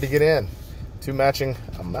clubs. Hard to get in. 2 matching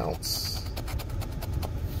amounts.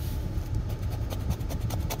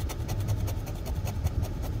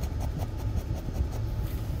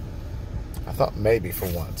 I thought maybe for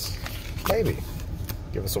once. Maybe.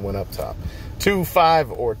 Give us a win up top. 2,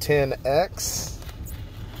 5, or 10X.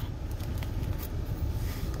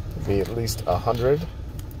 Be at least 100,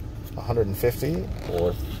 150,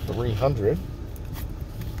 or 300.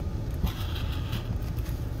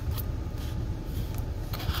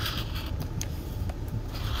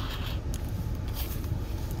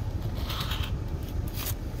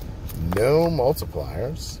 No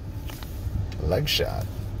multipliers. Leg shot.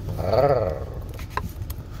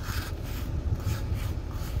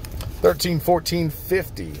 13, 14,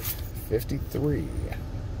 50. 53.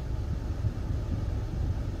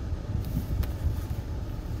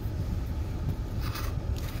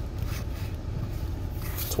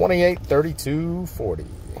 28, 32, 40.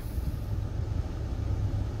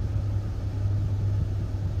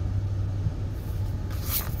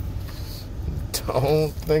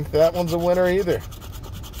 Don't think that one's a winner either.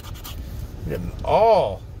 Getting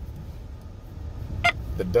all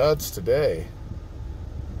the duds today.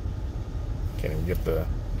 Can't even get the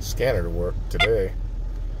scanner to work today.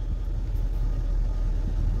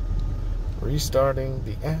 Restarting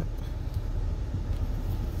the app.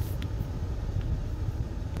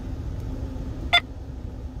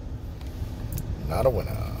 Not a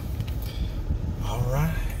winner. All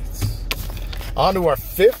right. On to our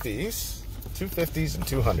 50s. 250s and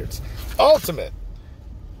 200s. Ultimate.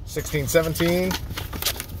 16, 17,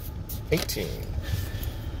 18.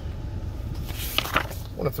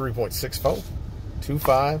 1 of 3.64. 2,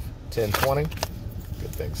 5, 10, 20.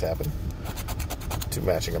 Good things happen. 2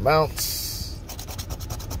 matching amounts.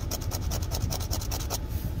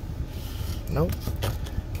 Nope.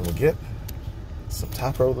 Can we get some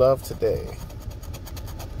top row love today?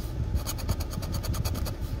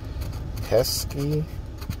 Pesky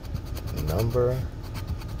number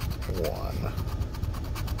 1.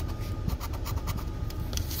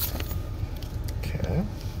 Okay.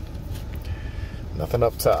 Nothing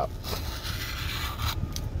up top.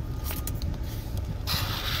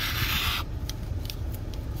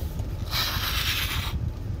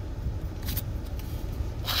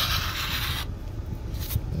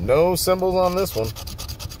 No symbols on this one.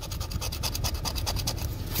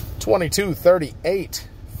 22, 38,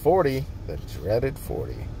 40. The dreaded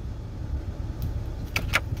 40.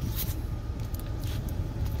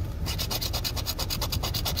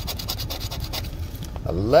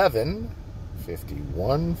 11,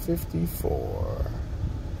 51, 54.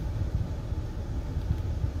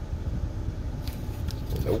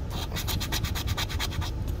 Nope.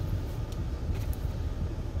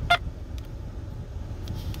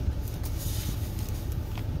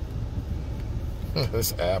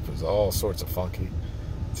 This app is all sorts of funky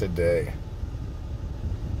today.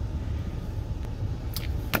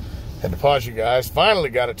 Had to pause you guys. Finally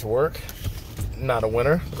got it to work. Not a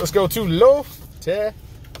winner. Let's go to Loteria.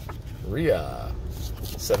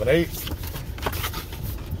 7, 8,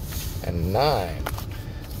 and 9.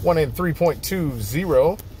 1 in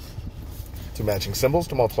 3.20. 2 matching symbols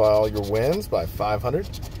to multiply all your wins by 500,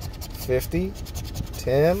 50,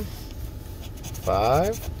 10,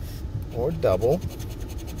 5, or double.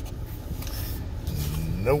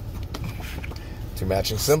 Nope. 2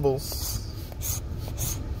 matching symbols.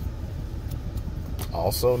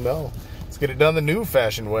 Also no. Let's get it done the new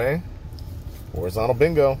fashioned way. Horizontal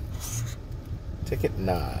bingo. Ticket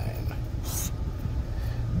 9.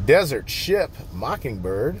 Desert Ship,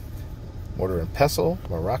 Mockingbird, Mortar and Pestle,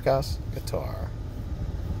 Maracas, Guitar.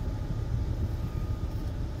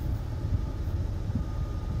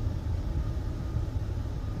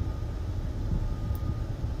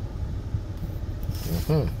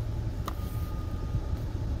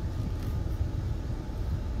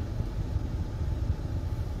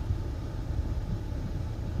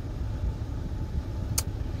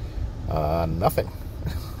 Nothing.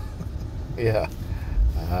 Yeah.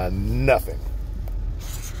 Nothing.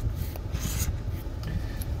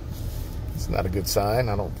 It's not a good sign,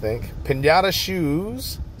 I don't think. Pinata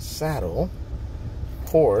shoes, saddle,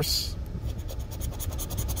 horse,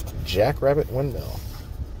 jackrabbit windmill.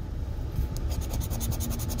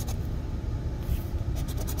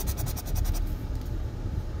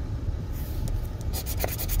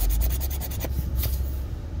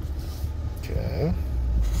 Okay.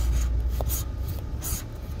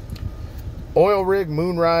 Oil rig,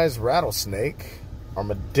 moonrise, rattlesnake,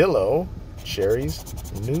 armadillo, cherries,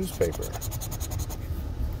 newspaper.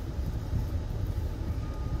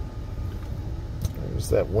 There's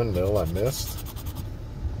that windmill I missed.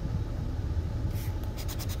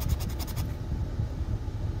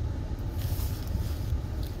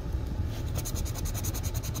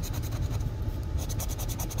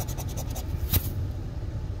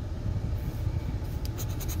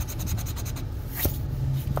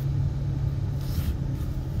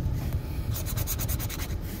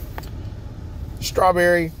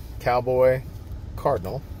 Strawberry, cowboy,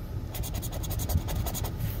 cardinal.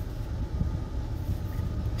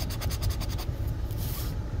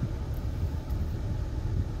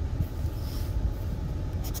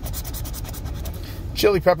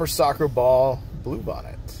 Chili pepper, soccer ball, blue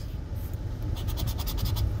bonnet.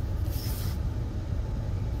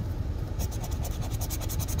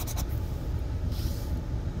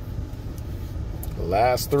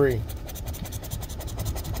 Last three.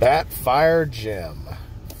 Bat, fire, gem.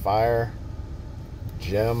 Fire,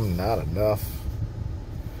 gem, not enough.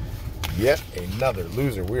 Yet another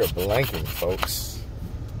loser. We are blanking, folks.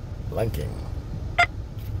 Blanking.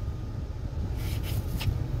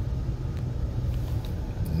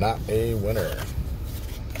 Not a winner.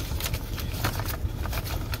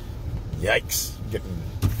 Yikes. Getting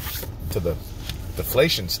to the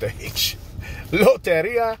deflation stage.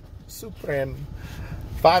 Loteria Supreme.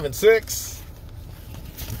 5 and 6.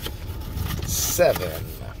 7.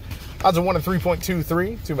 Odds are 1 and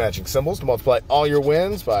 3.23. Two matching symbols to multiply all your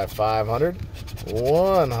wins by 500,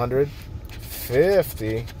 100,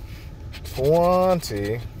 50,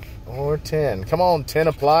 20, or 10. Come on, 10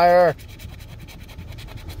 a plier.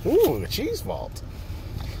 Ooh, a cheese vault.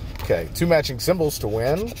 Okay, two matching symbols to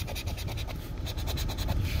win.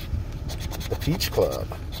 The Peach Club.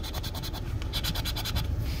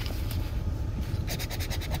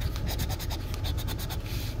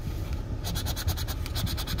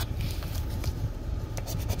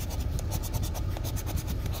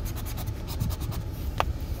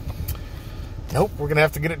 Nope, we're going to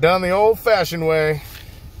have to get it done the old-fashioned way.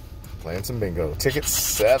 Playing some bingo. Ticket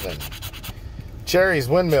 7. Cherries,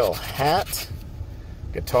 windmill, hat,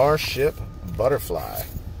 guitar, ship, butterfly.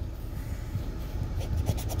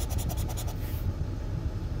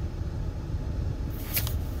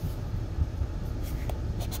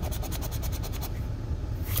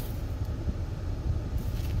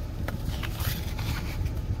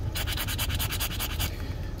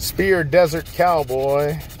 Spear, desert,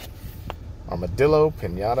 cowboy. Armadillo,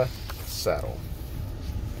 pinata, saddle.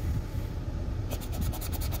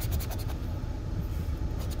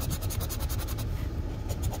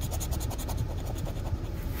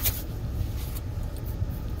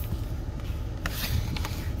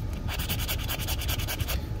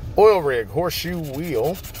 Oil rig, horseshoe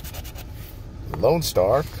wheel. Lone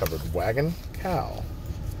Star, covered wagon, cow.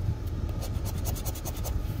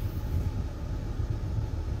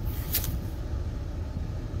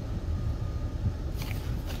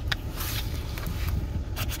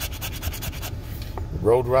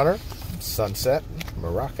 Roadrunner, sunset,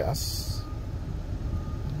 maracas.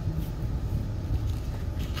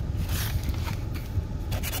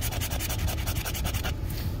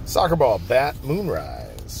 Soccer ball, bat,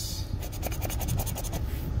 moonrise.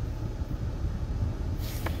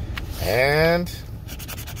 And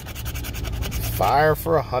fire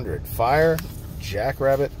for 100. Fire,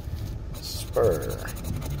 jackrabbit, spur.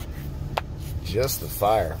 Just the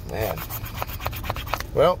fire, man.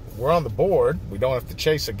 Well, we're on the board. We don't have to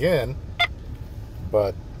chase again.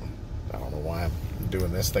 But I don't know why I'm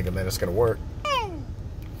doing this, thinking that it's going to work.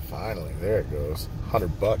 Finally, there it goes.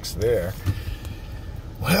 $100 there.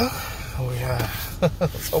 Well,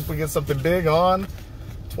 let's hope we get something big on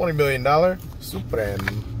 $20 million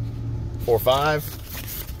Supreme. 4,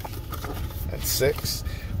 5, and 6.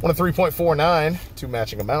 1 and 3.49. Two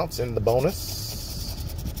matching amounts in the bonus.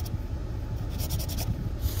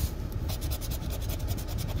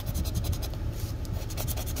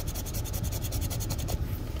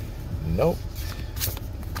 Nope.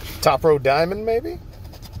 Top row diamond, maybe?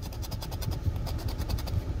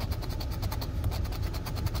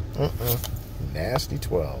 Nasty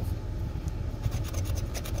 12.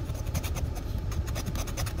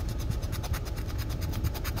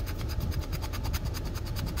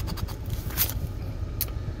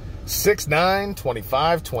 $6, $9,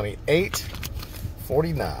 $25, $28,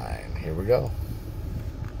 $49. Here we go.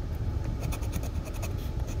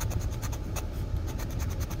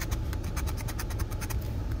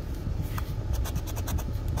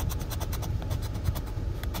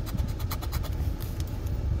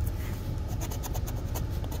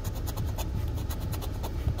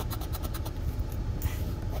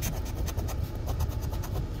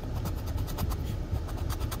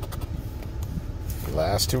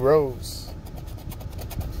 Last two rows.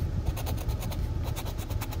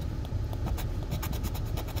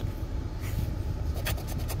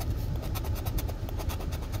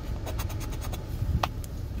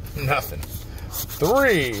 Nothing.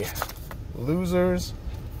 3 losers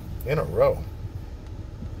in a row.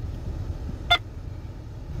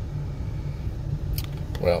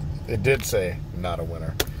 Well, it did say not a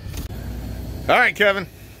winner. All right, Kevin.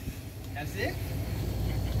 That's it?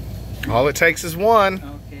 All it takes is one. Okay.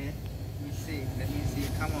 Let me see. Let me see.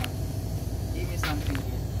 Come on. Give me something here.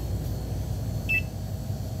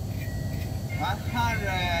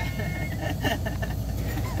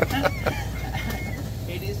 100.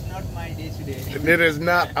 It is not my day today. It is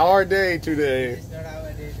not our day today. It is not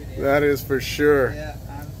our day today. That is for sure. Yeah,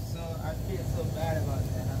 I feel so bad about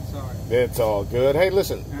that. I'm sorry. It's all good. Hey,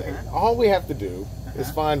 listen, all we have to do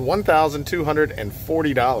is find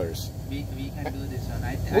 $1,240. We can do this one.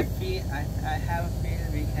 I have a feel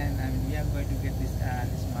we can. We are going to get this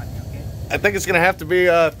money. Okay. I think it's going to have to be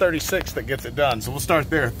 36 that gets it done. So we'll start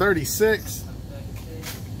there. 36,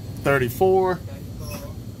 34,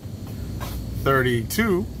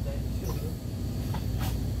 32,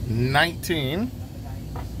 19,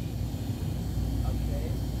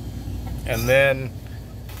 and then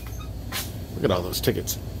look at all those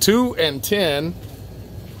tickets. 2 and 10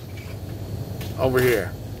 over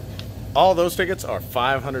here. All those tickets are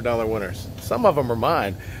 $500 winners. Some of them are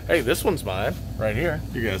mine. Hey, this one's mine right here.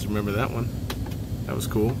 You guys remember that one? That was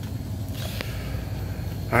cool.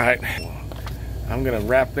 All right, I'm gonna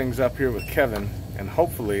wrap things up here with Kevin, and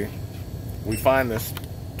hopefully we find this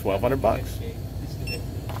 1,200 bucks.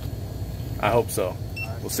 I hope so.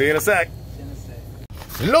 We'll see you in a sec.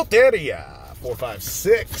 Loteria 4, 5,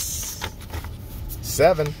 6,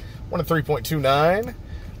 7. 1 and 3.29.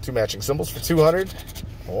 2 matching symbols for 200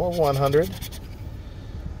 or 100.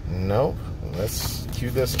 Nope. Let's cue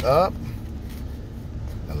this up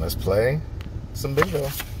and let's play some bingo.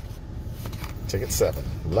 Ticket 7.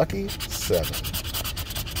 Lucky 7.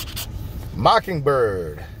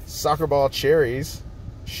 Mockingbird. Soccer ball cherries.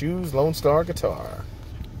 Shoes Lone Star guitar.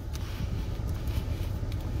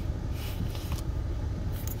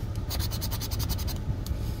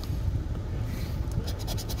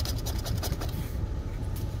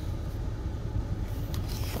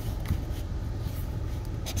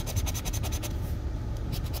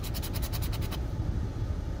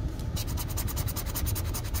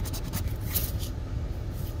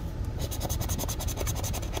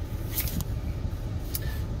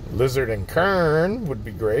 Lizard and Kern would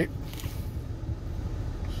be great.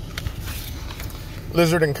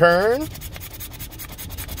 Lizard and Kern.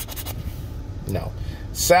 No.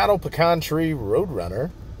 Saddle Pecan Tree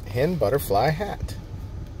Roadrunner. Hen Butterfly Hat.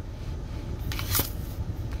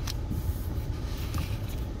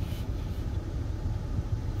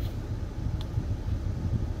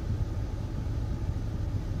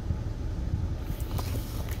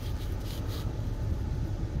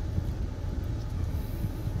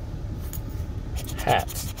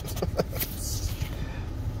 Hats.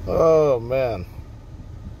 Oh man.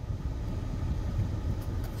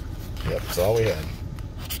 Yep, that's all we had.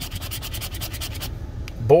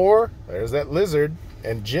 Boar, there's that lizard,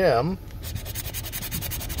 and gem.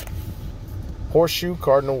 Horseshoe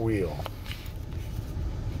cardinal wheel.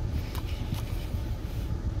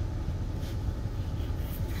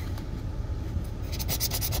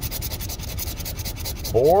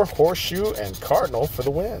 Boar, horseshoe, and cardinal for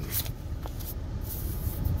the win.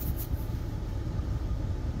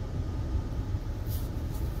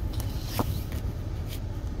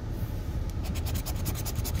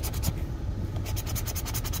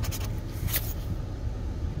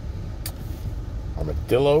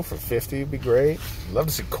 Armadillo for 50 would be great. Love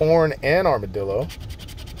to see corn and armadillo.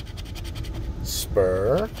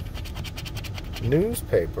 Spur.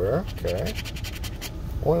 Newspaper. Okay.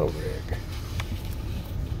 Oil rig.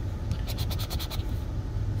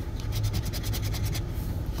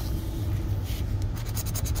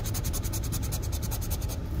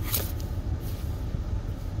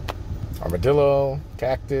 Armadillo,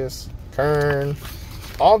 cactus, kern.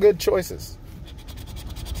 All good choices.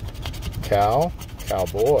 Cow.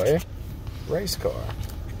 Cowboy, race car.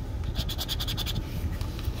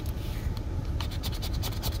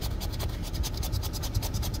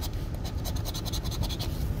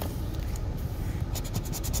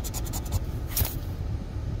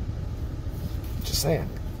 Just saying,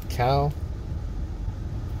 cow,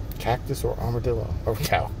 cactus, or armadillo. Or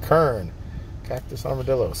cow, kern, cactus,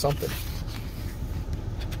 armadillo, something.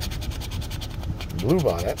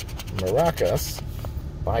 Bluebonnet, maracas.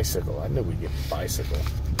 Bicycle. I knew we'd get bicycle.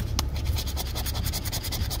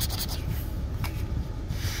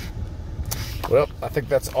 Well, I think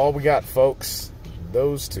that's all we got, folks.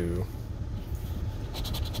 Those two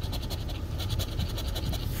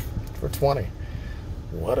for 20.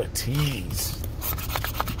 What a tease.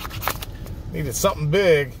 Needed something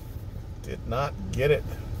big. Did not get it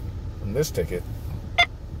from this ticket.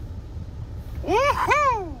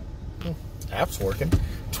 Woohoo! App's working.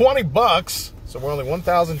 20 bucks. So we're only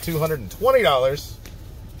 $1,220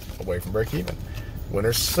 away from break even.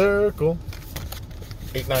 Winner's circle.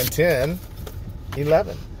 8, 9, 10,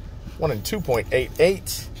 11. 1 and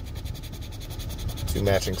 2.88. 2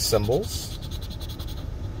 matching symbols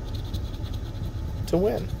to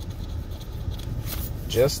win.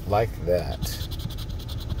 Just like that.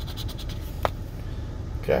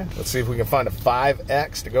 Okay, let's see if we can find a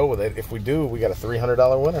 5X to go with it. If we do, we got a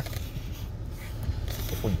 $300 winner.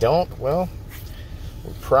 if we don't, well,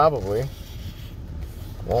 we probably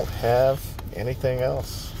won't have anything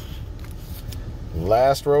else.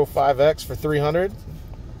 Last row 5X for 300.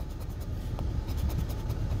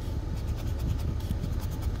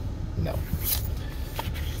 No. All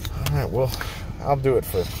right, well, I'll do it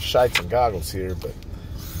for shites and goggles here, but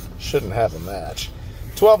shouldn't have a match.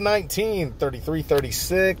 12.19,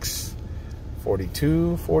 33.36,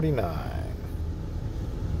 42.49.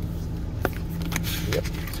 Yep.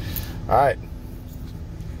 All right.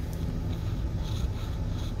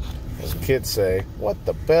 As the kids say, what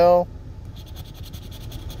the bell?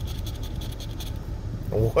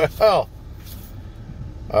 Well,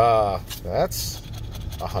 that's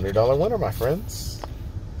a $100 winner, my friends.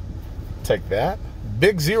 Take that.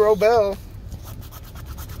 Big zero bell.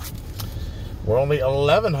 We're only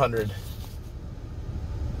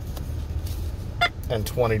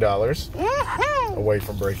 $1,120 away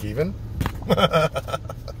from break even.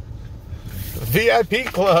 VIP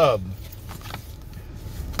Club.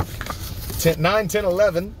 9, 10,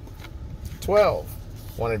 11, 12.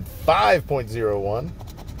 Wanted 5.01.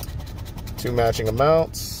 2 matching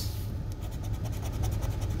amounts.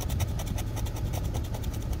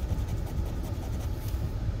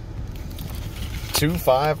 Two,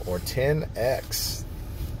 5, or 10X.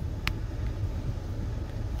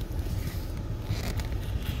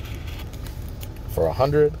 For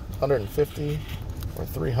 100, 150, or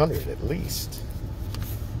 300 at least.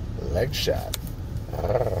 Leg shot.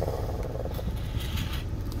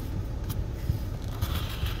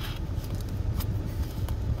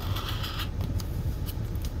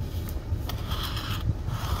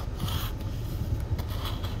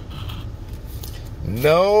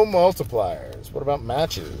 No multipliers. What about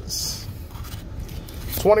matches?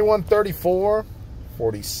 21.34,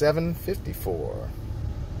 47.54.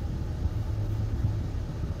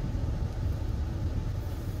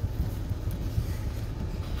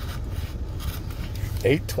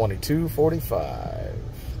 822.45.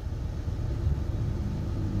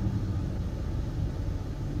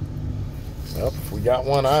 Well, if we got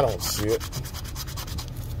one, I don't see it.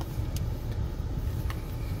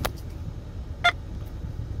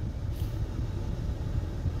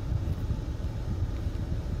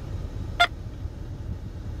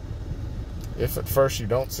 If at first you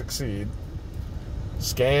don't succeed,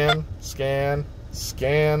 scan, scan,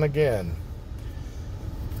 scan again.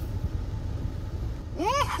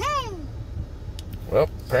 Well,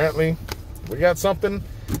 apparently we got something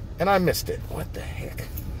and I missed it. What the heck?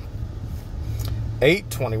 8,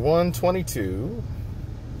 21, 22,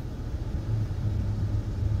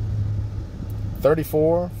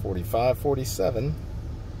 34, 45, 47.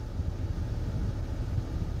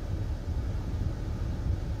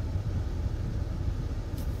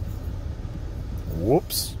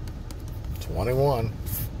 Whoops. 21.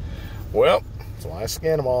 Well, that's why I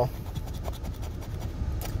scan them all.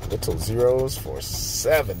 Little zeros for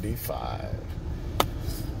 75.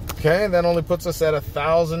 Okay, that only puts us at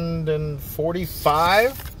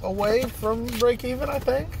 1,045 away from break even, I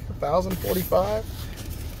think. 1,045.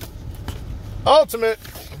 Ultimate.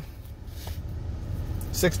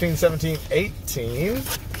 16, 17, 18,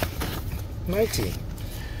 19.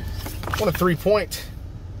 One of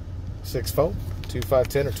 3.64, 2, 5,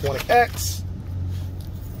 10, or 20X.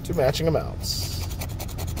 2 matching amounts.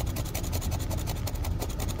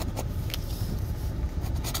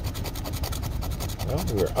 Well,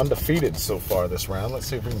 we're undefeated so far this round. Let's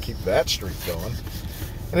see if we can keep that streak going.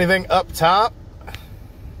 Anything up top?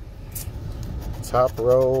 Top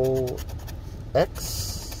row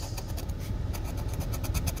X.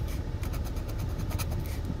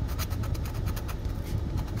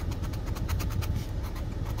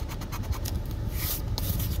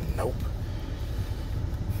 Nope.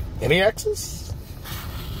 Any X's?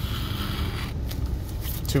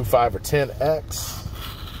 2, 5, or 10X.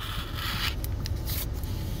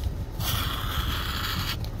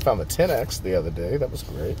 Found the 10X the other day. That was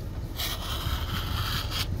great.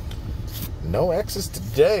 No X's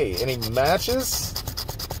today. Any matches?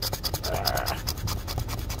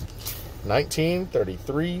 19,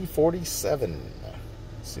 33, 47.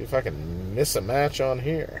 See if I can miss a match on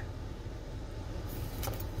here.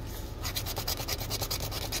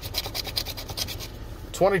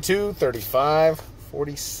 $22, 35,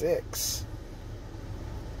 46.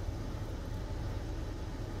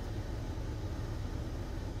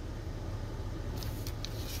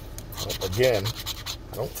 Again,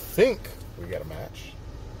 I don't think we got a match.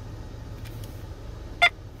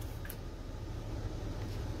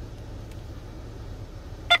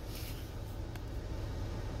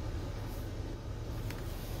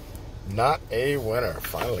 Not a winner.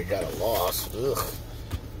 Finally got a loss. Ugh.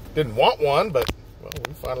 Didn't want one, but, well,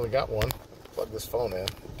 we finally got one. Plug this phone in.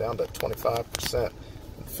 Down to 25%. Been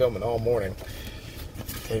filming all morning.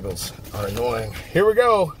 Cables are annoying. Here we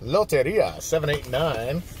go. Loteria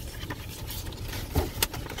 789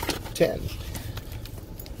 10.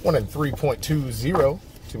 1 in 3.20.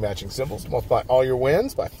 2 matching symbols. Multiply all your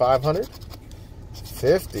wins by 500.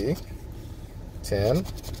 50. 10.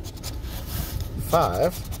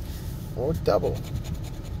 5. Or double.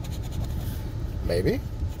 Maybe.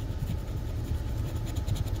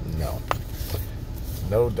 No.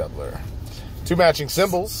 No doubler. 2 matching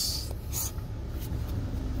symbols.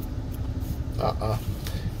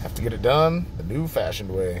 Have to get it done the new fashioned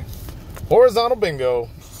way. Horizontal bingo.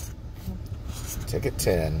 Ticket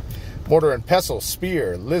 10. Mortar and pestle,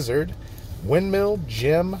 spear, lizard, windmill,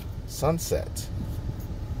 gem, sunset.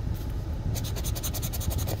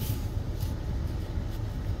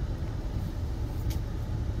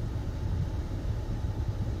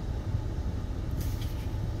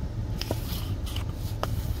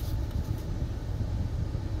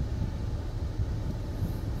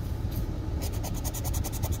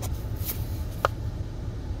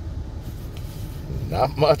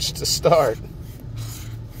 Not much to start.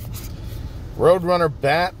 Roadrunner,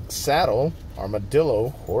 bat, saddle, armadillo,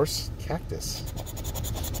 horse, cactus.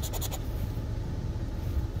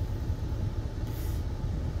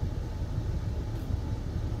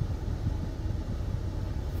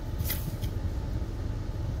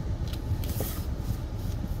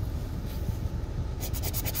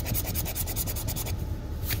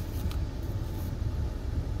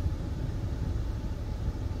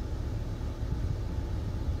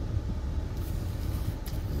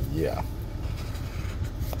 Yeah.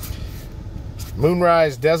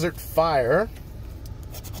 Moonrise, desert, fire.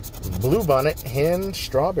 Bluebonnet, hen,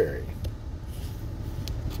 strawberry.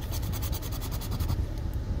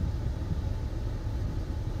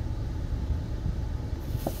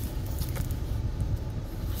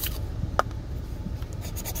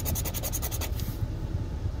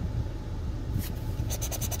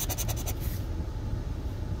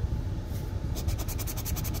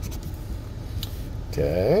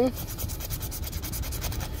 Okay.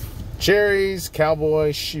 Cherries,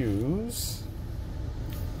 cowboy shoes.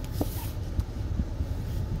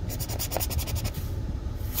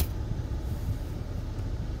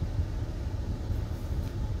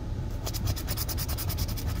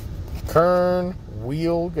 Kern,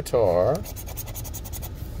 wheel, guitar.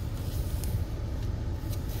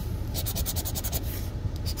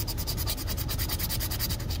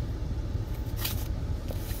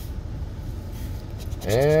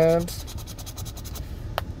 And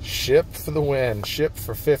ship for the win. Ship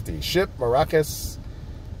for 50. Ship, maracas,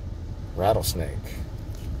 rattlesnake.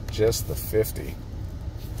 Just the 50.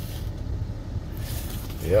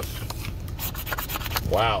 Yep.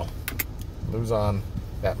 Wow. Lose on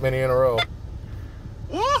that many in a row.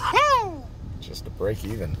 Woohoo! Just to break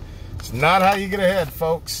even. It's not how you get ahead,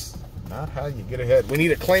 folks. Not how you get ahead. We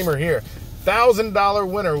need a claimer here.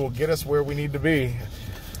 $1,000 winner will get us where we need to be.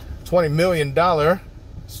 $20 million.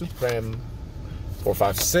 Supreme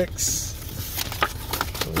 456.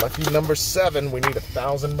 Lucky number 7. We need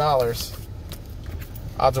 $1,000.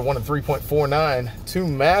 Odds are 1 in 3.49. 2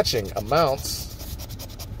 matching amounts.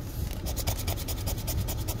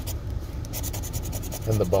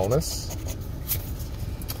 And the bonus.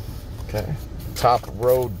 Okay. Top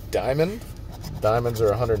row diamond. Diamonds are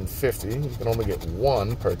 150. You can only get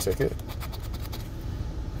 1 per ticket.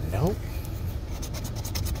 Nope.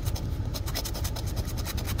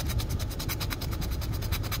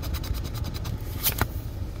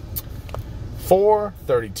 4,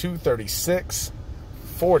 32, 36,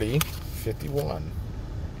 40, 51.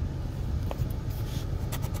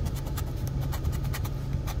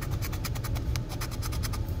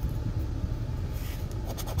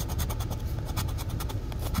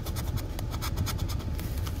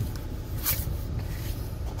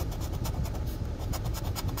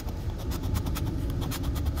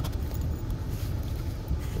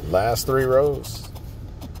 Last 3 rows.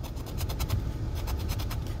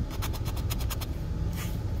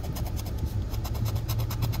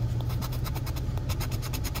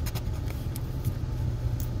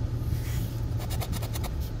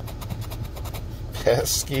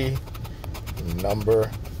 Pesky number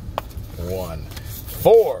 1.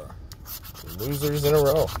 4 losers in a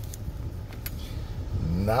row.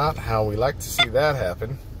 Not how we like to see that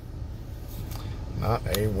happen. Not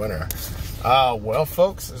a winner. Well,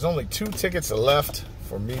 folks, there's only 2 tickets left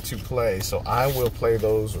for me to play, so I will play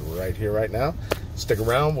those right here, right now. Stick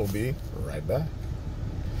around. We'll be right back.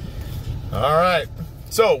 All right.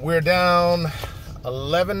 So we're down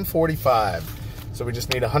 11:45. So we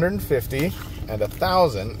just need 150 and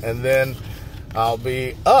 1,000, and then I'll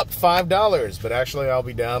be up $5. But actually, I'll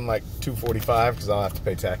be down like $245 because I'll have to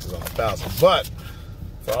pay taxes on 1,000. But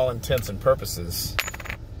for all intents and purposes,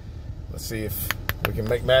 let's see if we can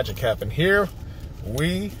make magic happen. Here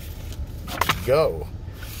we go.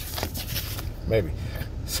 Maybe.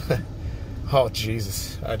 Oh,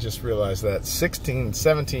 Jesus. I just realized that. 16,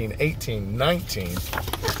 17, 18, 19,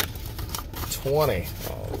 20.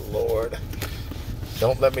 Oh, Lord.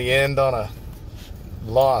 Don't let me end on a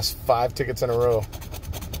loss. 5 tickets in a row.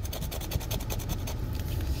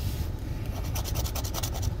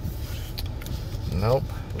 Nope.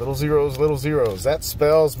 Little zeros, little zeros. That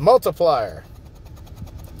spells multiplier.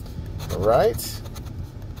 Right?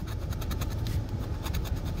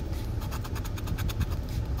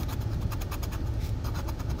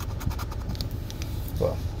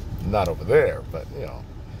 Well, not over there, but, you know,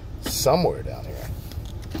 somewhere down here.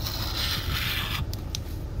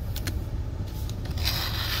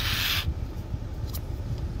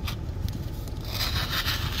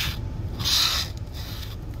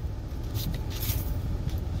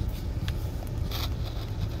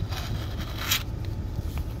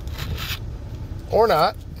 Or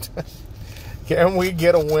not. Can we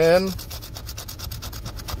get a win?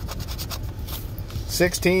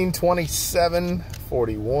 16, 27,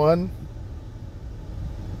 41.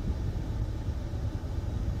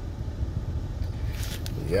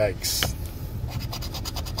 Yikes.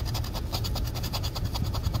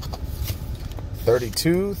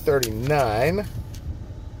 32, 39.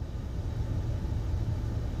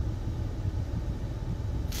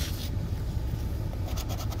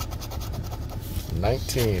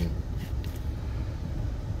 19.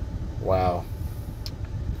 Wow.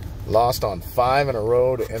 Lost on 5 in a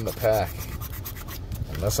row to end the pack.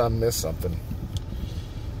 Unless I missed something.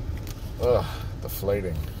 Ugh,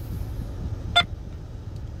 deflating.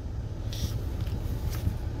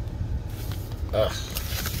 Ugh.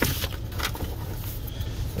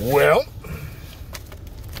 Well.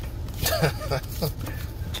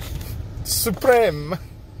 Supreme.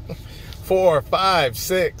 4, 5,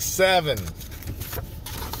 6, 7.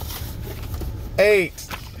 8.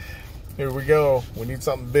 Here we go. We need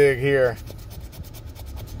something big here.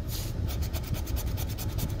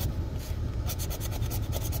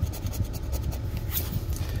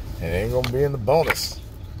 It ain't gonna be in the bonus.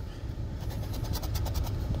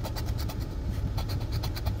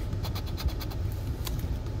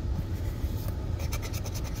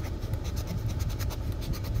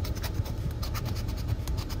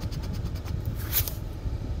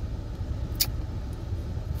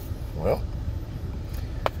 Well.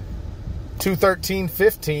 213,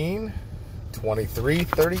 15, 23,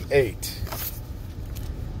 38.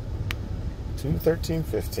 213,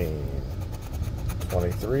 15,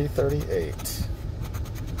 23, 38.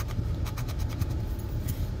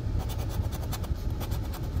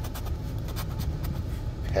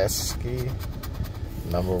 Pesky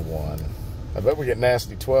number 1. I bet we get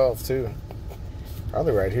nasty 12 too.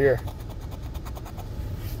 Probably right here.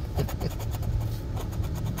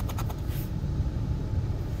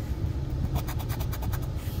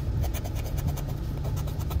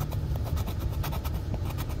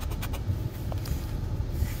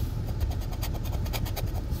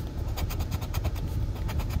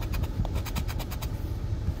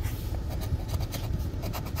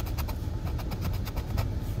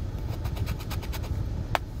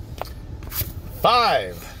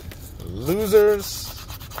 Five losers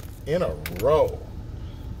in a row.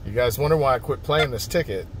 You guys wonder why I quit playing this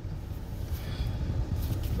ticket?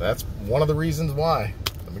 That's one of the reasons why.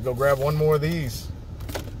 Let me go grab one more of these.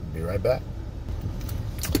 Be right back.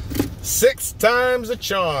 6 times a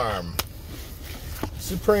charm.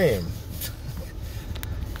 Supreme.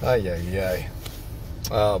 Ay, ay,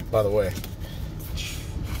 ay. By the way.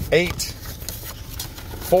 8.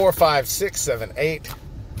 4, 5, 6, 7, 8,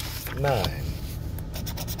 9.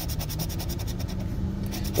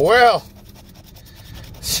 Well,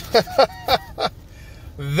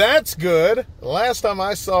 that's good. Last time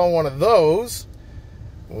I saw one of those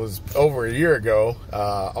was over a year ago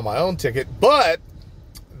on my own ticket. But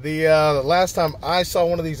the last time I saw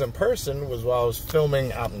one of these in person was while I was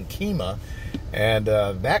filming out in Kima. And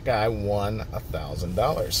that guy won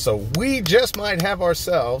 $1,000. So we just might have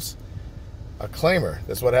ourselves a claimer.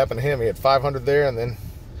 That's what happened to him. He had 500 there and then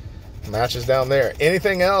matches down there.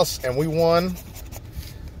 Anything else, and we won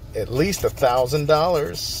at least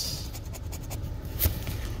 $1,000.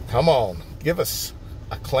 Come on, give us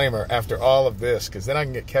a claimer after all of this, because then I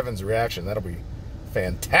can get Kevin's reaction. That'll be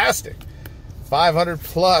fantastic. 500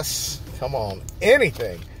 plus. Come on,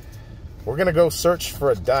 anything. we're gonna go search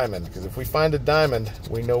for a diamond, because if we find a diamond,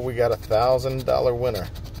 we know we got $1,000 winner.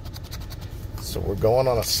 So we're going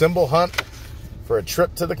on a symbol hunt for a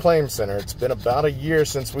trip to the claim center. It's been about a year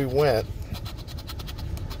since we went.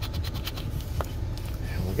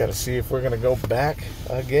 And we gotta see if we're gonna go back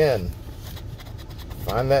again.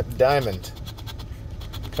 Find that diamond.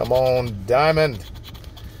 Come on, diamond.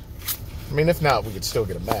 I mean, if not, we could still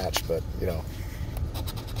get a match, but, you know.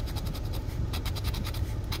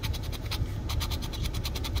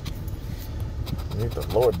 I need the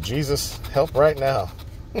Lord Jesus help right now.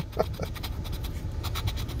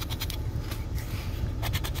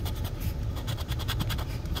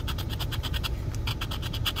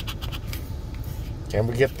 Can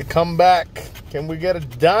we get the comeback? Can we get a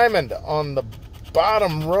diamond on the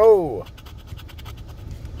bottom row?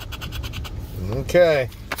 Okay.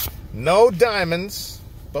 No diamonds,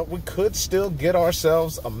 but we could still get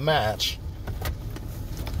ourselves a match.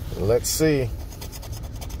 Let's see.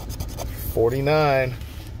 49.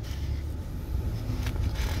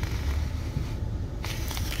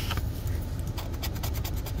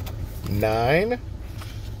 $9.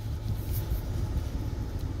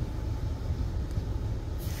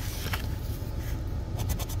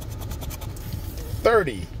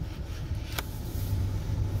 30.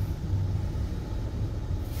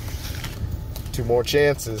 2 more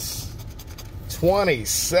chances.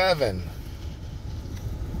 27.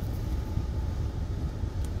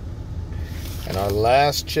 And our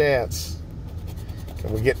last chance.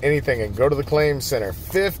 Can we get anything and go to the claim center?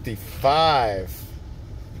 55.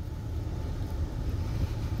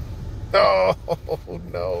 Oh,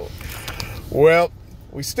 no. Well,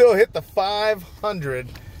 we still hit the 500,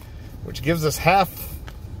 which gives us half,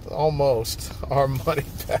 almost, our money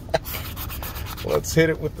back. Let's hit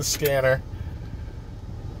it with the scanner.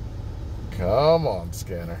 Come on,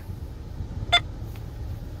 scanner.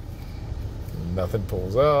 Nothing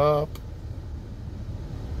pulls up.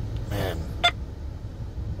 Man.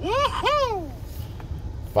 Woohoo!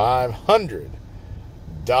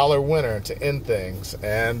 $500 winner to end things.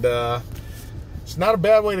 And it's not a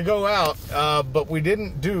bad way to go out, but we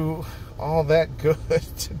didn't do all that good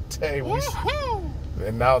today.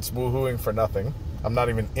 And now it's woohooing for nothing. I'm not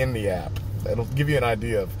even in the app. That'll give you an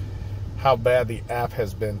idea of how bad the app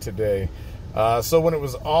has been today. So when it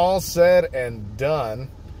was all said and done,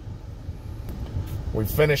 we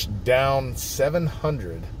finished down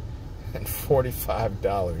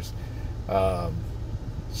 $745.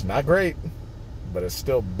 It's not great, but it's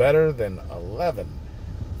still better than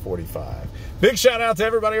 $11.45. Big shout out to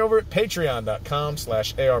everybody over at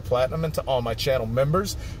patreon.com/ARPlatinum and to all my channel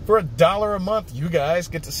members. For $1 a month, you guys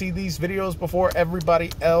get to see these videos before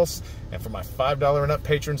everybody else. And for my $5 and up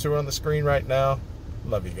patrons who are on the screen right now,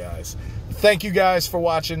 love you guys. Thank you guys for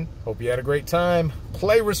watching. Hope you had a great time.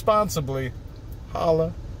 Play responsibly.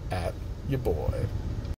 Holla at your boy.